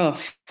to kick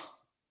off.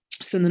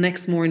 So the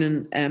next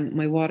morning,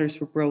 my waters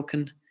were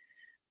broken,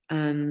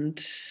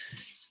 and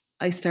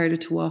I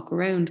started to walk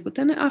around. But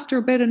then after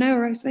about an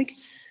hour, I was like,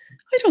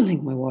 I don't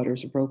think my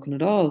waters are broken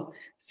at all.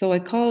 So I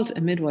called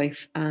a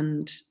midwife,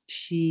 and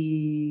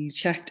she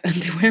checked, and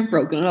they weren't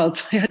broken at all.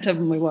 So I had to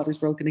have my waters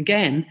broken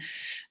again.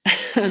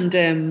 And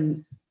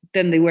then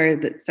they were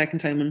the second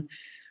time. And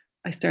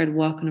I started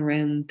walking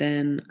around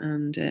then,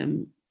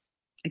 and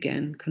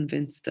again,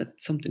 convinced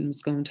that something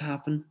was going to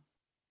happen.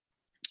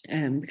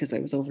 Because I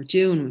was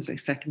overdue and it was my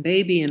second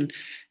baby and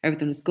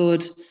everything was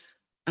good.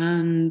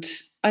 And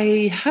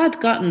I had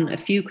gotten a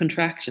few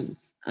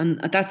contractions. And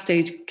at that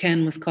stage,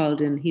 Ken was called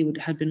in. He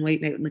had been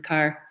waiting out in the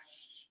car.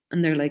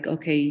 And they're like,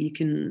 okay, you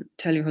can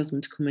tell your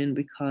husband to come in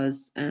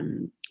because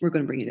we're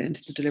going to bring you down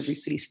to the delivery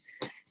suite.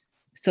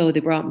 So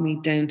they brought me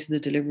down to the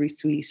delivery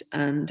suite,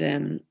 and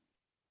the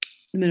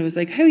minute was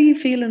like, how are you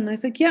feeling? And I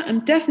was like, yeah,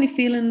 I'm definitely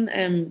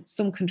feeling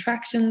some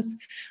contractions.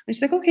 And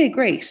she's like, okay,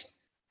 great.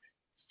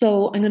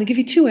 So I'm going to give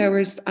you 2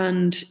 hours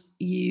and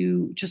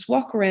you just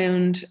walk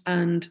around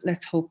and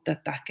let's hope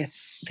that that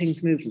gets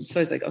things moving. So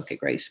I was like, okay,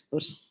 great.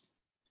 But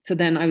so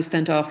then I was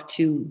sent off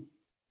to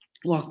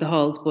walk the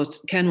halls, but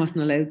Ken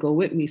wasn't allowed to go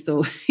with me.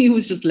 So he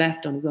was just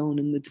left on his own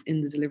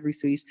in the delivery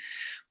suite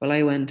while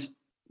I went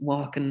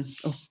walking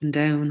up and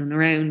down and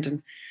around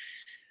and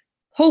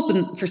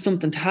hoping for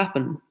something to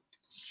happen.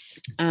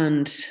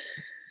 And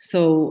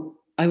so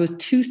I was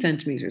 2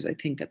 centimeters, I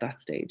think, at that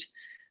stage.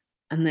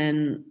 And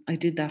then I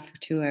did that for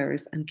 2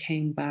 hours and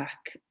came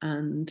back,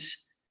 and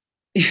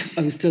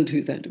I was still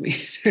 2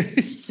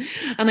 centimeters.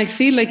 And I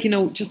feel like,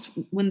 just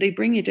when they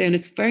bring you down,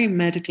 it's very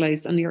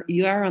medicalized and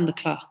you are on the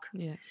clock.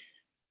 Yeah.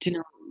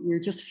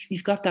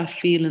 You've got that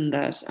feeling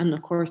that, and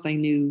of course I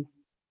knew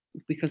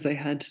because I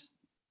had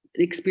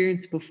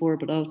experienced it before,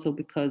 but also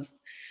because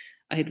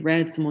I had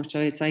read so much,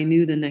 I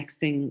knew the next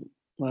thing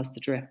was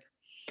the drip.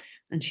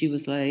 And she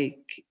was like,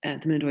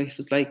 the midwife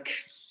was like,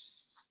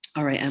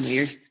 all right, Emma,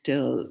 you're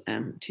still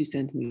 2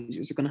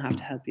 centimeters. We're going to have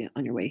to help you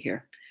on your way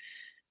here.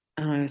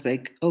 And I was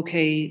like,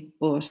 okay,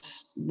 but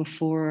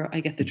before I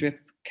get the drip,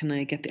 can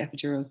I get the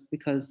epidural?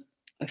 Because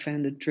I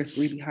found the drip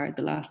really hard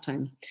the last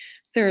time.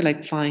 So they were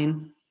like,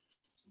 fine.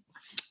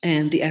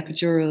 And the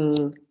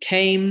epidural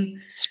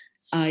came.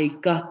 I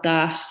got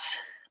that.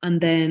 And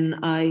then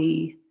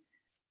I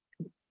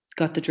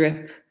got the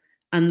drip.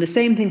 And the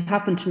same thing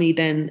happened to me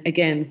then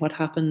again. What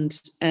happened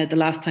the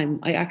last time,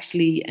 I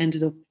actually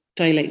ended up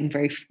dilating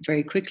very,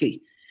 very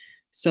quickly.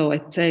 So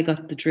I'd say I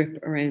got the drip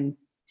around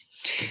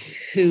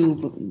 2,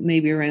 but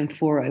maybe around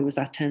 4, I was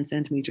at 10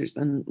 centimeters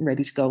and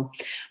ready to go.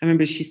 I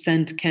remember she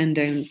sent Ken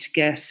down to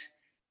get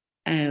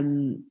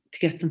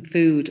some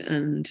food,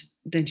 and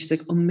then she's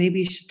like, oh, maybe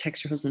you should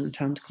text your husband and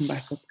tell him to come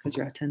back up because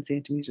you're at 10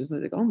 centimeters. I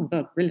was like, oh my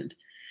God, brilliant.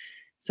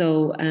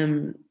 So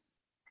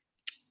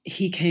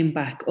he came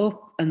back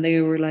up and they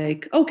were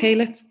like, okay,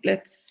 let's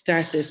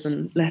start this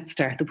and let's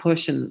start the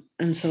pushing.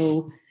 And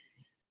so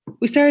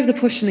we started the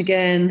pushing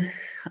again,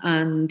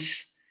 and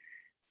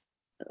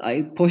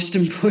I pushed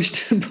and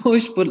pushed and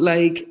pushed, but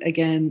like,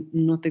 again,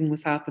 nothing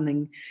was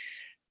happening.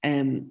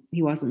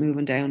 He wasn't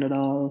moving down at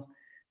all.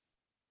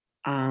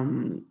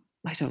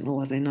 I don't know,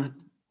 was I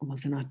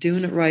not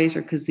doing it right,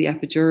 or because the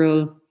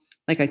epidural,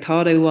 like I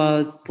thought I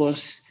was,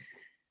 but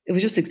it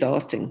was just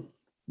exhausting.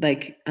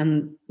 Like,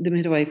 and the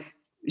midwife,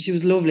 she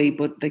was lovely,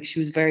 but like she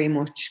was very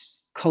much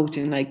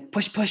coaching, like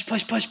push, push,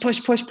 push, push,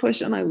 push, push,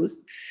 push. And I was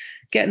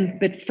getting a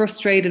bit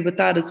frustrated with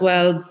that as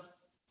well.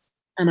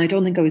 And I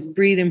don't think I was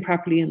breathing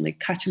properly and like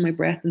catching my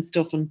breath and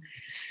stuff. And,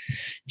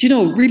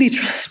 really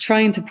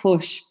trying to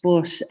push,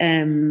 but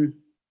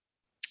it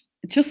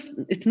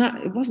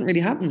wasn't really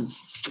happening,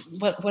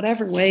 but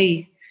whatever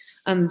way.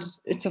 And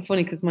it's so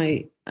funny because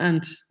my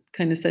aunt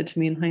kind of said to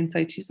me in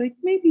hindsight, she's like,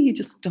 maybe you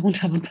just don't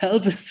have a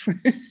pelvis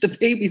where the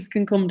babies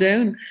can come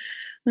down.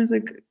 I was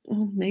like,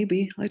 oh,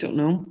 maybe, I don't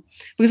know.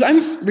 Because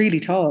I'm really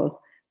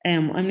tall.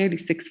 I'm nearly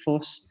 6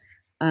 foot,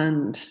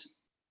 and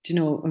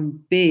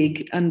I'm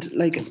big, and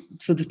like,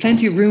 so there's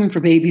plenty of room for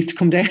babies to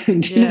come down,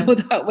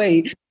 that way.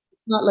 It's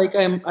not like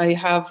I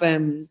have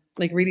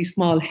like really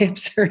small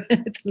hips or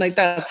anything like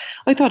that.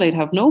 I thought I'd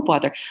have no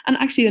bother. And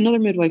actually another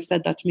midwife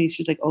said that to me.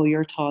 She's like, oh,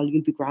 you're tall,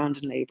 you'll be grand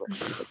in labour. I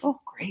was like, oh,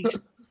 great.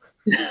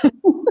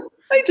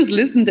 I just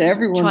listened to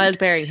everyone.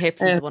 Childbearing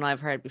hips is the one I've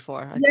heard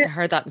before. I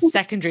heard that in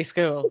secondary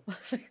school.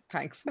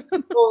 Thanks.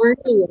 Oh,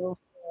 really? Oh,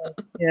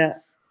 yeah.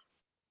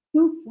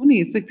 So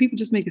funny. It's like people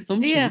just make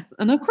assumptions. Yeah.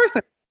 And of course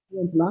I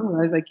went along and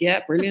I was like,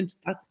 yeah, brilliant.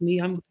 That's me.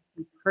 I'm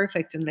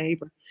perfect in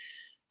labour.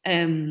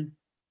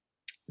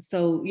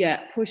 So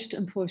yeah, pushed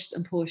and pushed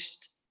and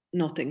pushed,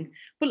 nothing.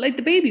 But like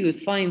the baby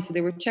was fine. So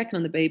they were checking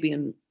on the baby,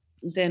 and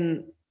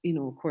then,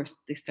 of course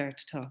they start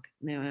to talk.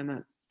 Now,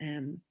 Emma,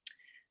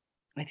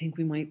 I think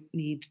we might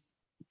need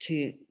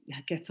to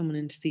get someone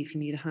in to see if you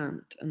need a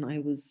hand. And I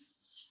was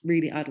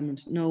really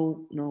adamant,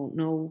 no,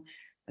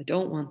 I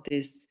don't want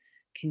this.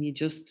 Can you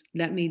just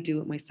let me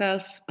do it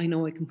myself? I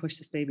know I can push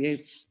this baby out.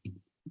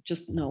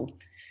 Just no.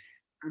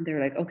 And they're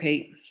like,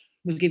 okay,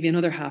 we'll give you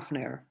another half an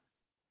hour.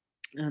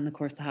 And of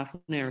course the half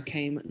an hour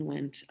came and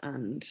went,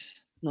 and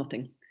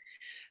nothing.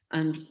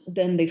 And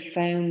then they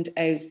found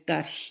out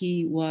that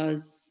he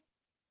was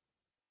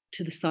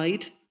to the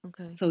side.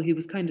 Okay. So he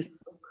was kind of stuck.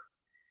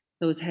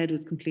 So his head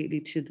was completely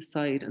to the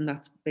side, and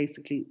that's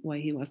basically why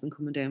he wasn't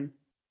coming down.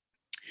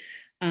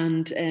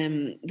 And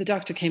the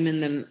doctor came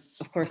in, and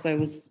of course I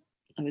was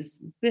a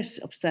bit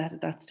upset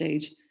at that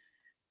stage.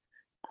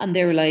 And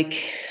they were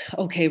like,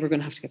 okay, we're going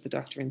to have to get the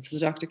doctor in. So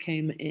the doctor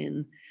came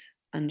in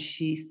and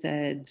she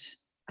said,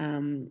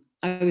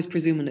 I was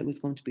presuming it was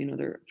going to be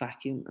another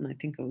vacuum, and I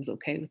think I was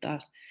okay with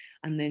that.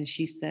 And then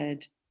she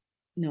said,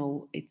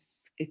 no,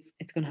 it's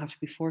going to have to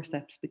be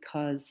forceps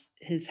because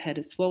his head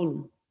is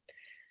swollen.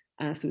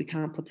 So we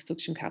can't put the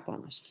suction cap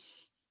on it.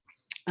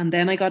 And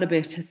then I got a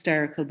bit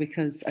hysterical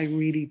because I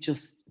really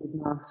just did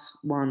not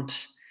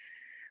want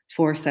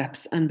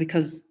forceps. And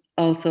because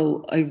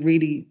also I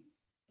really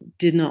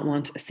did not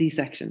want a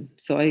C-section.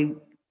 So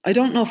I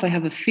don't know if I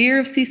have a fear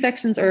of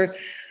C-sections or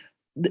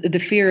the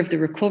fear of the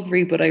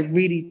recovery, but I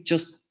really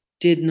just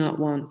did not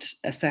want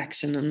a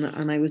section.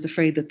 And I was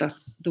afraid that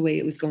that's the way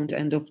it was going to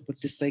end up, with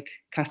this like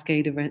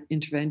cascade of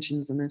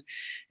interventions. And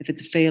if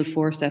it's a failed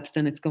forceps,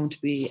 then it's going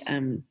to be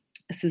a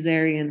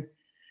cesarean.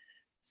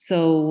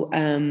 So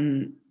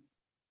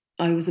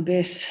I was a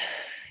bit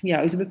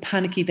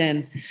panicky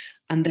then.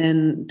 And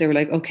then they were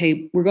like,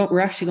 okay,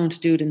 we're actually going to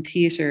do it in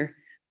theatre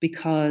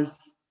because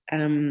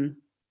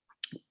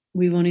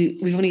we've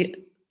only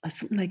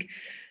something like,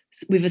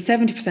 we have a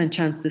 70%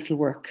 chance this will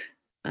work.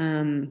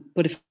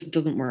 But if it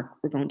doesn't work,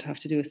 we're going to have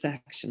to do a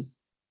section.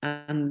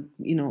 And,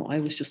 you know, I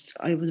was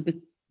a bit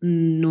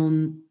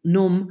numb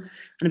and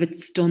a bit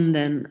stunned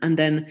then. And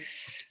then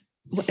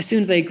as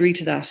soon as I agreed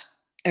to that,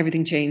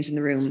 everything changed in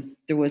the room.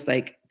 There was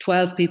like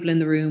 12 people in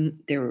the room.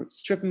 They were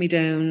stripping me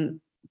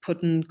down,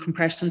 putting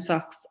compression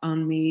socks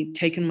on me,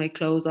 taking my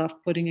clothes off,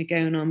 putting a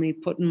gown on me,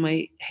 putting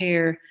my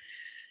hair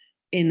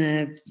in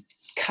a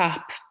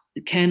cap.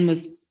 Ken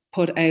was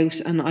put out,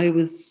 and I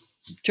was,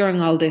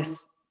 during all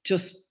this,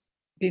 just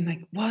being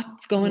like,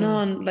 what's going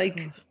on? Like,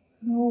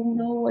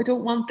 no, I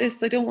don't want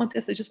this. I don't want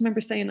this. I just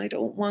remember saying, I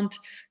don't want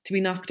to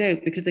be knocked out,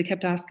 because they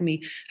kept asking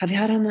me, have you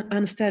had an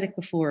anesthetic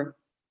before?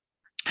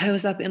 How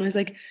was that? And I was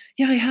like,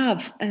 yeah, I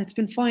have. And it's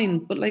been fine.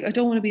 But like, I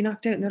don't want to be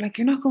knocked out. And they're like,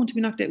 you're not going to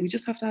be knocked out. We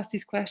just have to ask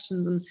these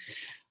questions. And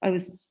I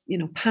was, you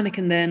know,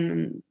 panicking then,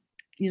 and,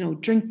 you know,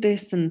 drink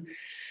this and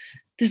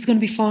this is going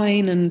to be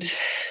fine. And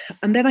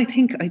then I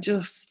think I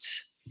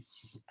just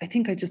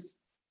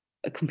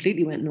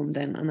completely went numb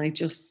then. And I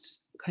just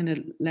kind of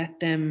let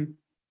them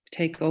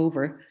take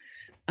over.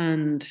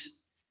 And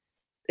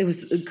it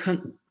was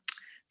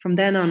from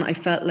then on, I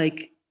felt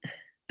like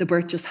the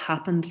birth just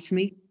happened to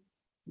me,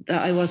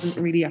 that I wasn't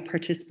really a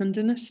participant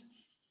in it.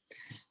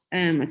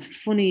 It's a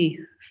funny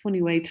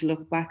way to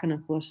look back on it,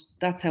 but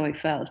that's how I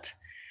felt.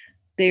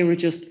 They were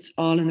just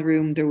all in the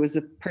room. There was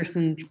a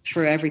person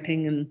for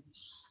everything, and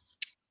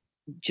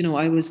you know,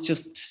 I was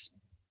just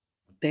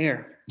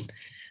there.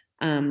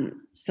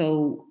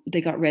 So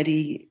they got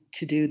ready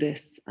to do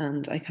this,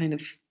 and I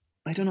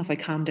don't know if I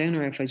calmed down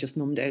or if I just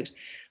numbed out,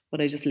 but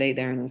I just lay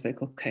there and I was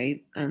like,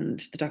 okay. And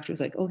the doctor was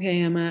like,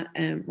 okay, Emma,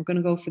 we're going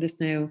to go for this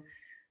now.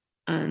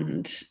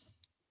 And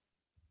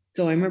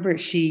so I remember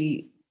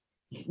she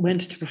went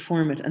to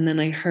perform it, and then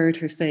I heard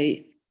her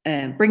say,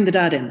 bring the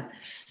dad in.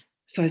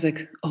 So I was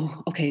like,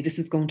 oh, okay, this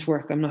is going to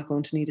work. I'm not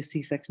going to need a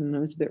C-section. And I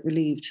was a bit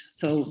relieved.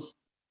 So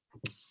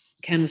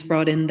Ken was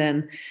brought in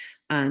then,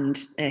 and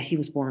he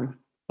was born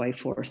by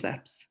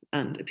forceps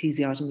and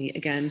episiotomy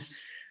again.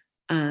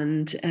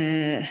 And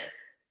it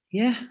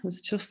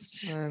was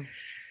just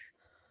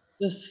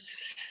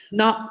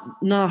not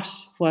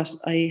what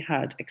I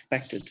had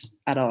expected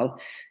at all,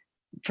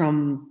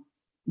 from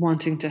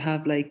wanting to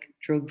have like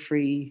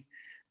drug-free,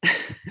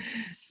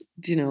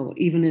 you know,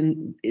 even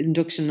in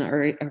induction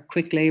or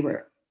quick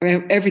labor,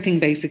 or everything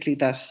basically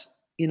that,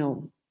 you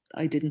know,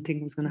 I didn't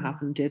think was going to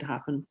happen did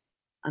happen.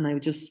 And I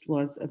just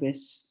was a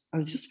bit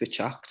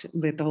shocked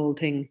with the whole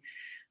thing.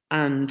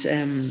 And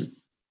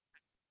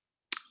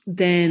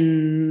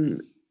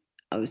then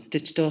I was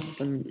stitched up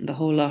and the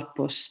whole lot,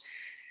 but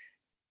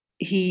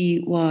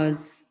he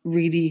was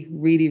really,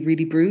 really,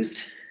 really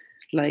bruised.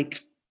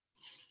 Like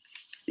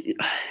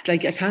I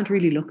can't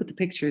really look at the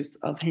pictures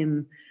of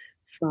him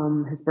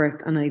from his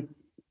birth, and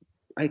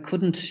I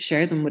couldn't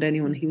share them with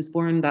anyone. He was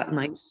born that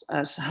night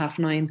at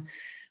 9:30,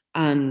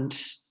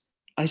 and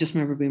I just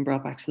remember being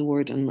brought back to the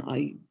ward, and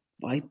I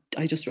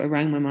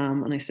rang my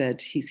mom and I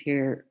said, he's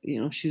here.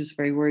 You know, she was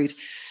very worried,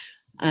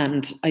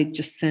 and I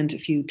just sent a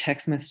few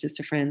text messages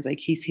to friends like,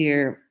 he's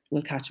here,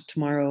 we'll catch up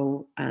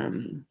tomorrow.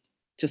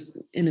 Just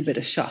in a bit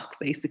of shock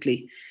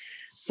basically,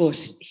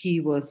 but he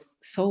was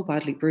so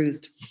badly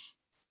bruised.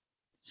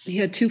 He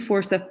had 2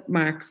 forceps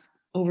marks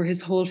over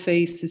his whole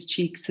face, his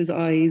cheeks, his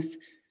eyes,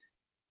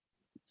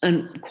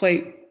 and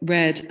quite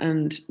red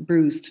and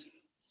bruised.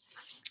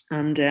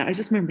 And I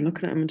just remember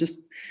looking at him and just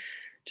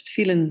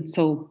feeling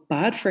so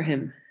bad for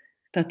him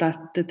that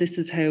this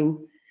is how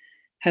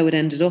it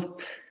ended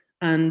up.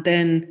 And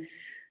then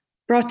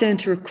brought down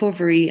to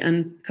recovery,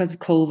 and because of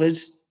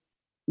COVID,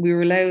 we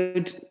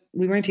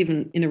weren't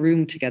even in a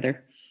room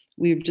together.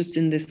 We were just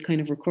in this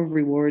kind of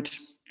recovery ward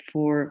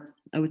for,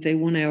 I would say,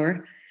 1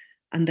 hour.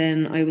 And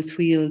then I was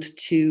wheeled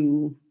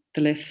to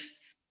the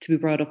lifts to be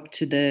brought up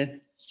to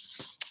the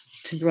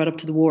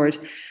ward.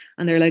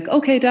 And they're like,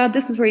 okay, Dad,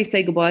 this is where you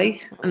say goodbye.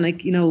 And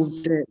like, you know,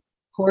 the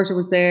porter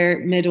was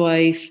there,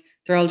 midwife,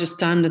 they're all just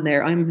standing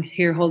there. I'm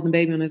here holding the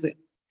baby. And I was like,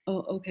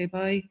 oh, okay,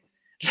 bye.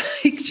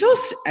 Like,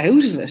 just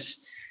out of it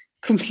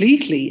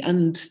completely,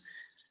 and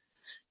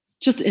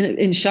just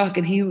in shock.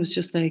 And he was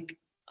just like,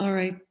 all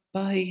right,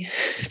 bye.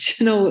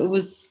 You know,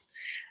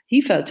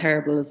 he felt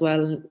terrible as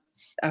well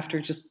after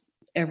just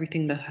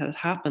everything that had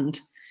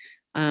happened.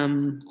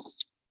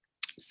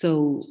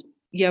 So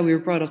yeah, we were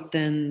brought up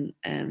to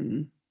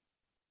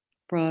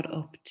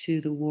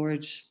the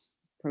ward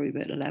probably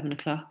about 11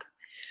 o'clock.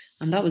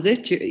 And that was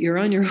it. You're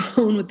on your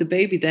own with the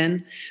baby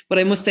then. But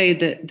I must say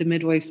that the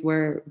midwives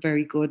were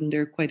very good and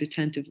they're quite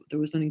attentive. There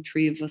was only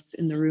 3 of us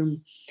in the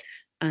room,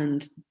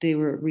 and they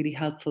were really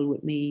helpful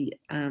with me,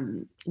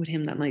 with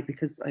him that night,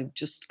 because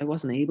I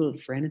wasn't able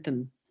for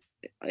anything.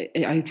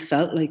 I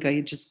felt like I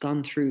had just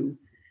gone through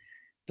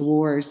the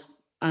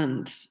wars,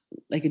 and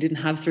like I didn't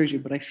have surgery,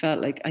 but I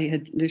felt like I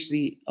had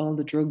literally all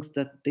the drugs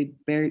that they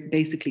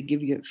basically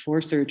give you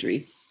for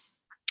surgery.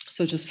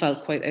 So just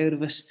felt quite out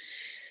of it.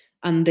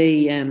 And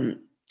they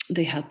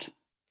helped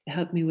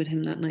me with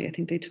him that night. I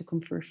think they took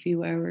him for a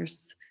few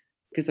hours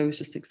because I was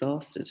just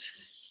exhausted.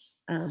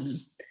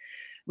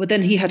 But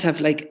then he had to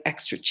have like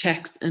extra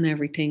checks and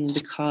everything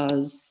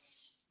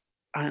because,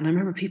 and I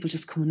remember people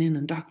just coming in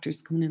and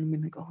doctors coming in and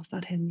being like, oh, is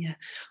that him? Yeah.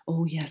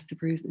 Oh yes, the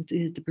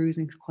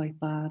bruising's quite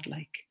bad.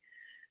 Like,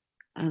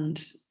 and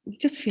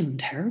just feeling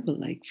terrible,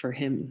 like, for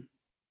him.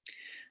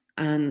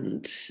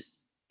 And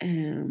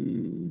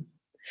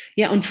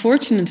yeah,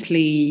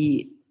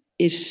 unfortunately,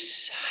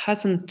 it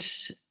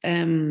hasn't,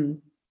 it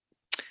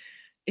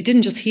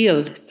didn't just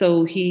heal.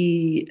 So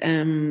he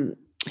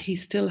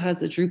still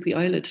has a droopy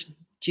eyelid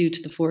due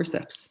to the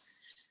forceps.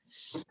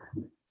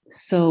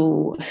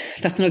 So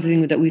that's another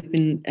thing that we've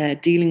been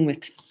dealing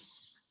with.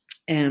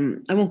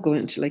 I won't go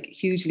into like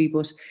hugely,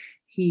 but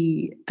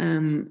I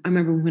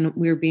remember when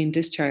we were being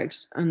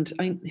discharged, and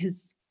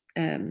his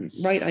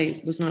right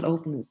eye was not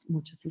open as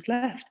much as his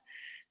left.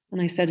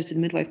 And I said it to the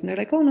midwife, and they're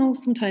like, oh no,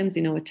 sometimes,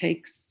 you know, it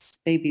takes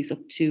babies up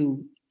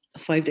to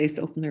 5 days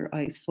to open their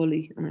eyes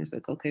fully. And I was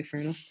like, okay,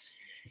 fair enough.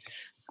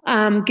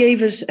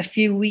 Gave it a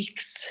few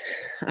weeks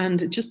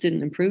and it just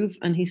didn't improve,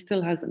 and he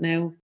still has it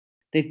now.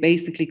 They've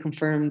basically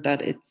confirmed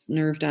that it's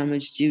nerve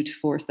damage due to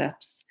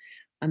forceps,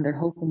 and they're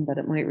hoping that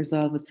it might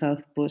resolve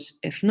itself. But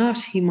if not,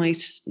 he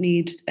might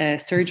need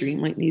surgery. He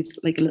might need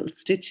like a little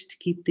stitch to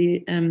keep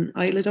the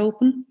eyelid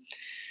open.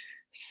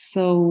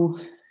 So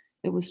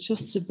it was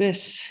just a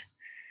bit,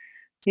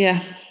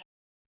 yeah.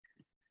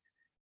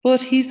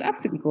 But he's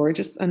absolutely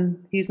gorgeous,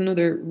 and he's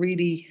another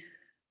really,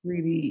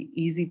 really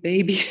easy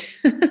baby.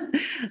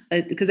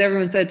 Because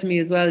everyone said to me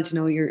as well, you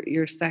know,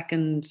 your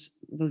second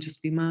will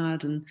just be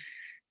mad, and,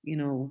 you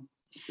know,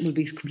 will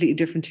be completely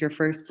different to your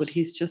first. But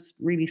he's just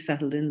really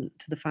settled into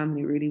the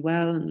family really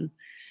well, and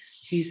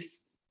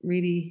he's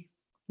really,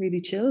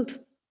 really chilled.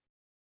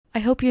 I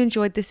hope you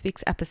enjoyed this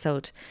week's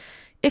episode.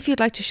 If you'd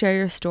like to share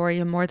your story,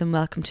 you're more than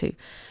welcome to.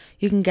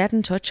 You can get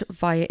in touch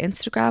via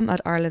Instagram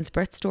at Ireland's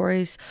Birth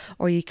Stories,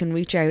 or you can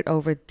reach out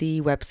over the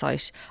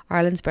website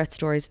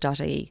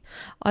irelandsbirthstories.ie.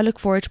 I look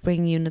forward to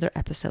bringing you another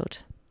episode.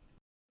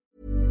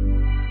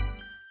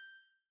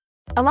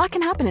 A lot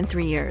can happen in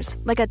 3 years,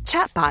 like a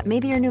chatbot may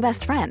be your new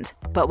best friend.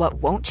 But what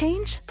won't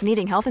change?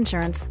 Needing health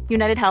insurance.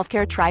 United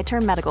Healthcare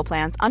Tri-Term Medical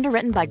Plans,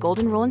 underwritten by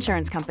Golden Rule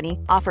Insurance Company,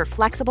 offer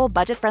flexible,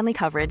 budget-friendly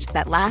coverage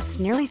that lasts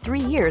nearly 3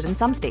 years in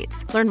some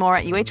states. Learn more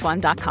at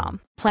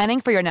UH1.com.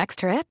 Planning for your next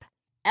trip?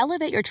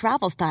 Elevate your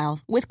travel style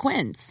with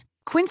Quince.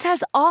 Quince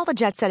has all the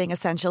jet-setting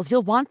essentials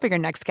you'll want for your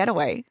next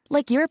getaway,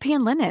 like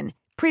European linen,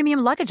 premium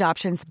luggage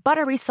options,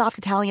 buttery soft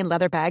Italian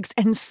leather bags,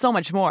 and so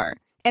much more.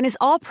 And is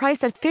all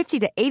priced at 50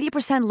 to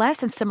 80% less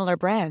than similar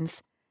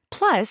brands.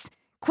 Plus,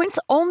 Quince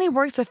only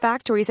works with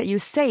factories that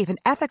use safe and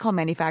ethical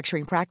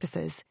manufacturing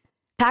practices.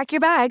 Pack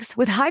your bags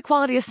with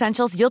high-quality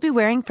essentials you'll be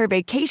wearing for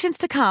vacations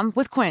to come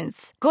with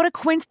Quince. Go to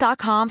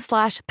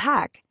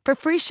quince.com/pack for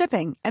free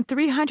shipping and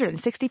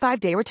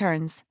 365-day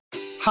returns.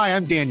 Hi,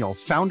 I'm Daniel,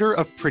 founder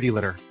of Pretty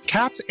Litter.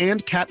 Cats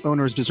and cat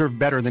owners deserve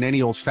better than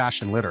any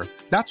old-fashioned litter.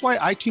 That's why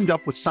I teamed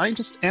up with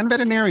scientists and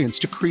veterinarians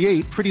to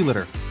create Pretty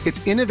Litter.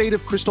 Its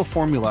innovative crystal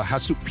formula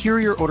has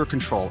superior odor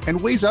control and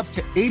weighs up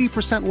to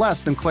 80%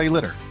 less than clay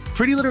litter.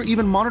 Pretty Litter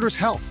even monitors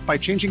health by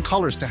changing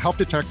colors to help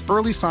detect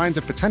early signs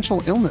of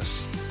potential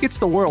illness. It's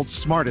the world's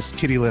smartest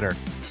kitty litter.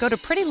 Go to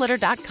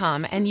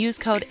prettylitter.com and use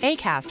code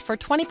ACAST for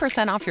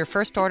 20% off your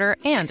first order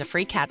and a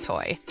free cat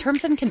toy.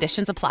 Terms and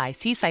conditions apply.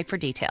 See site for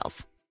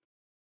details.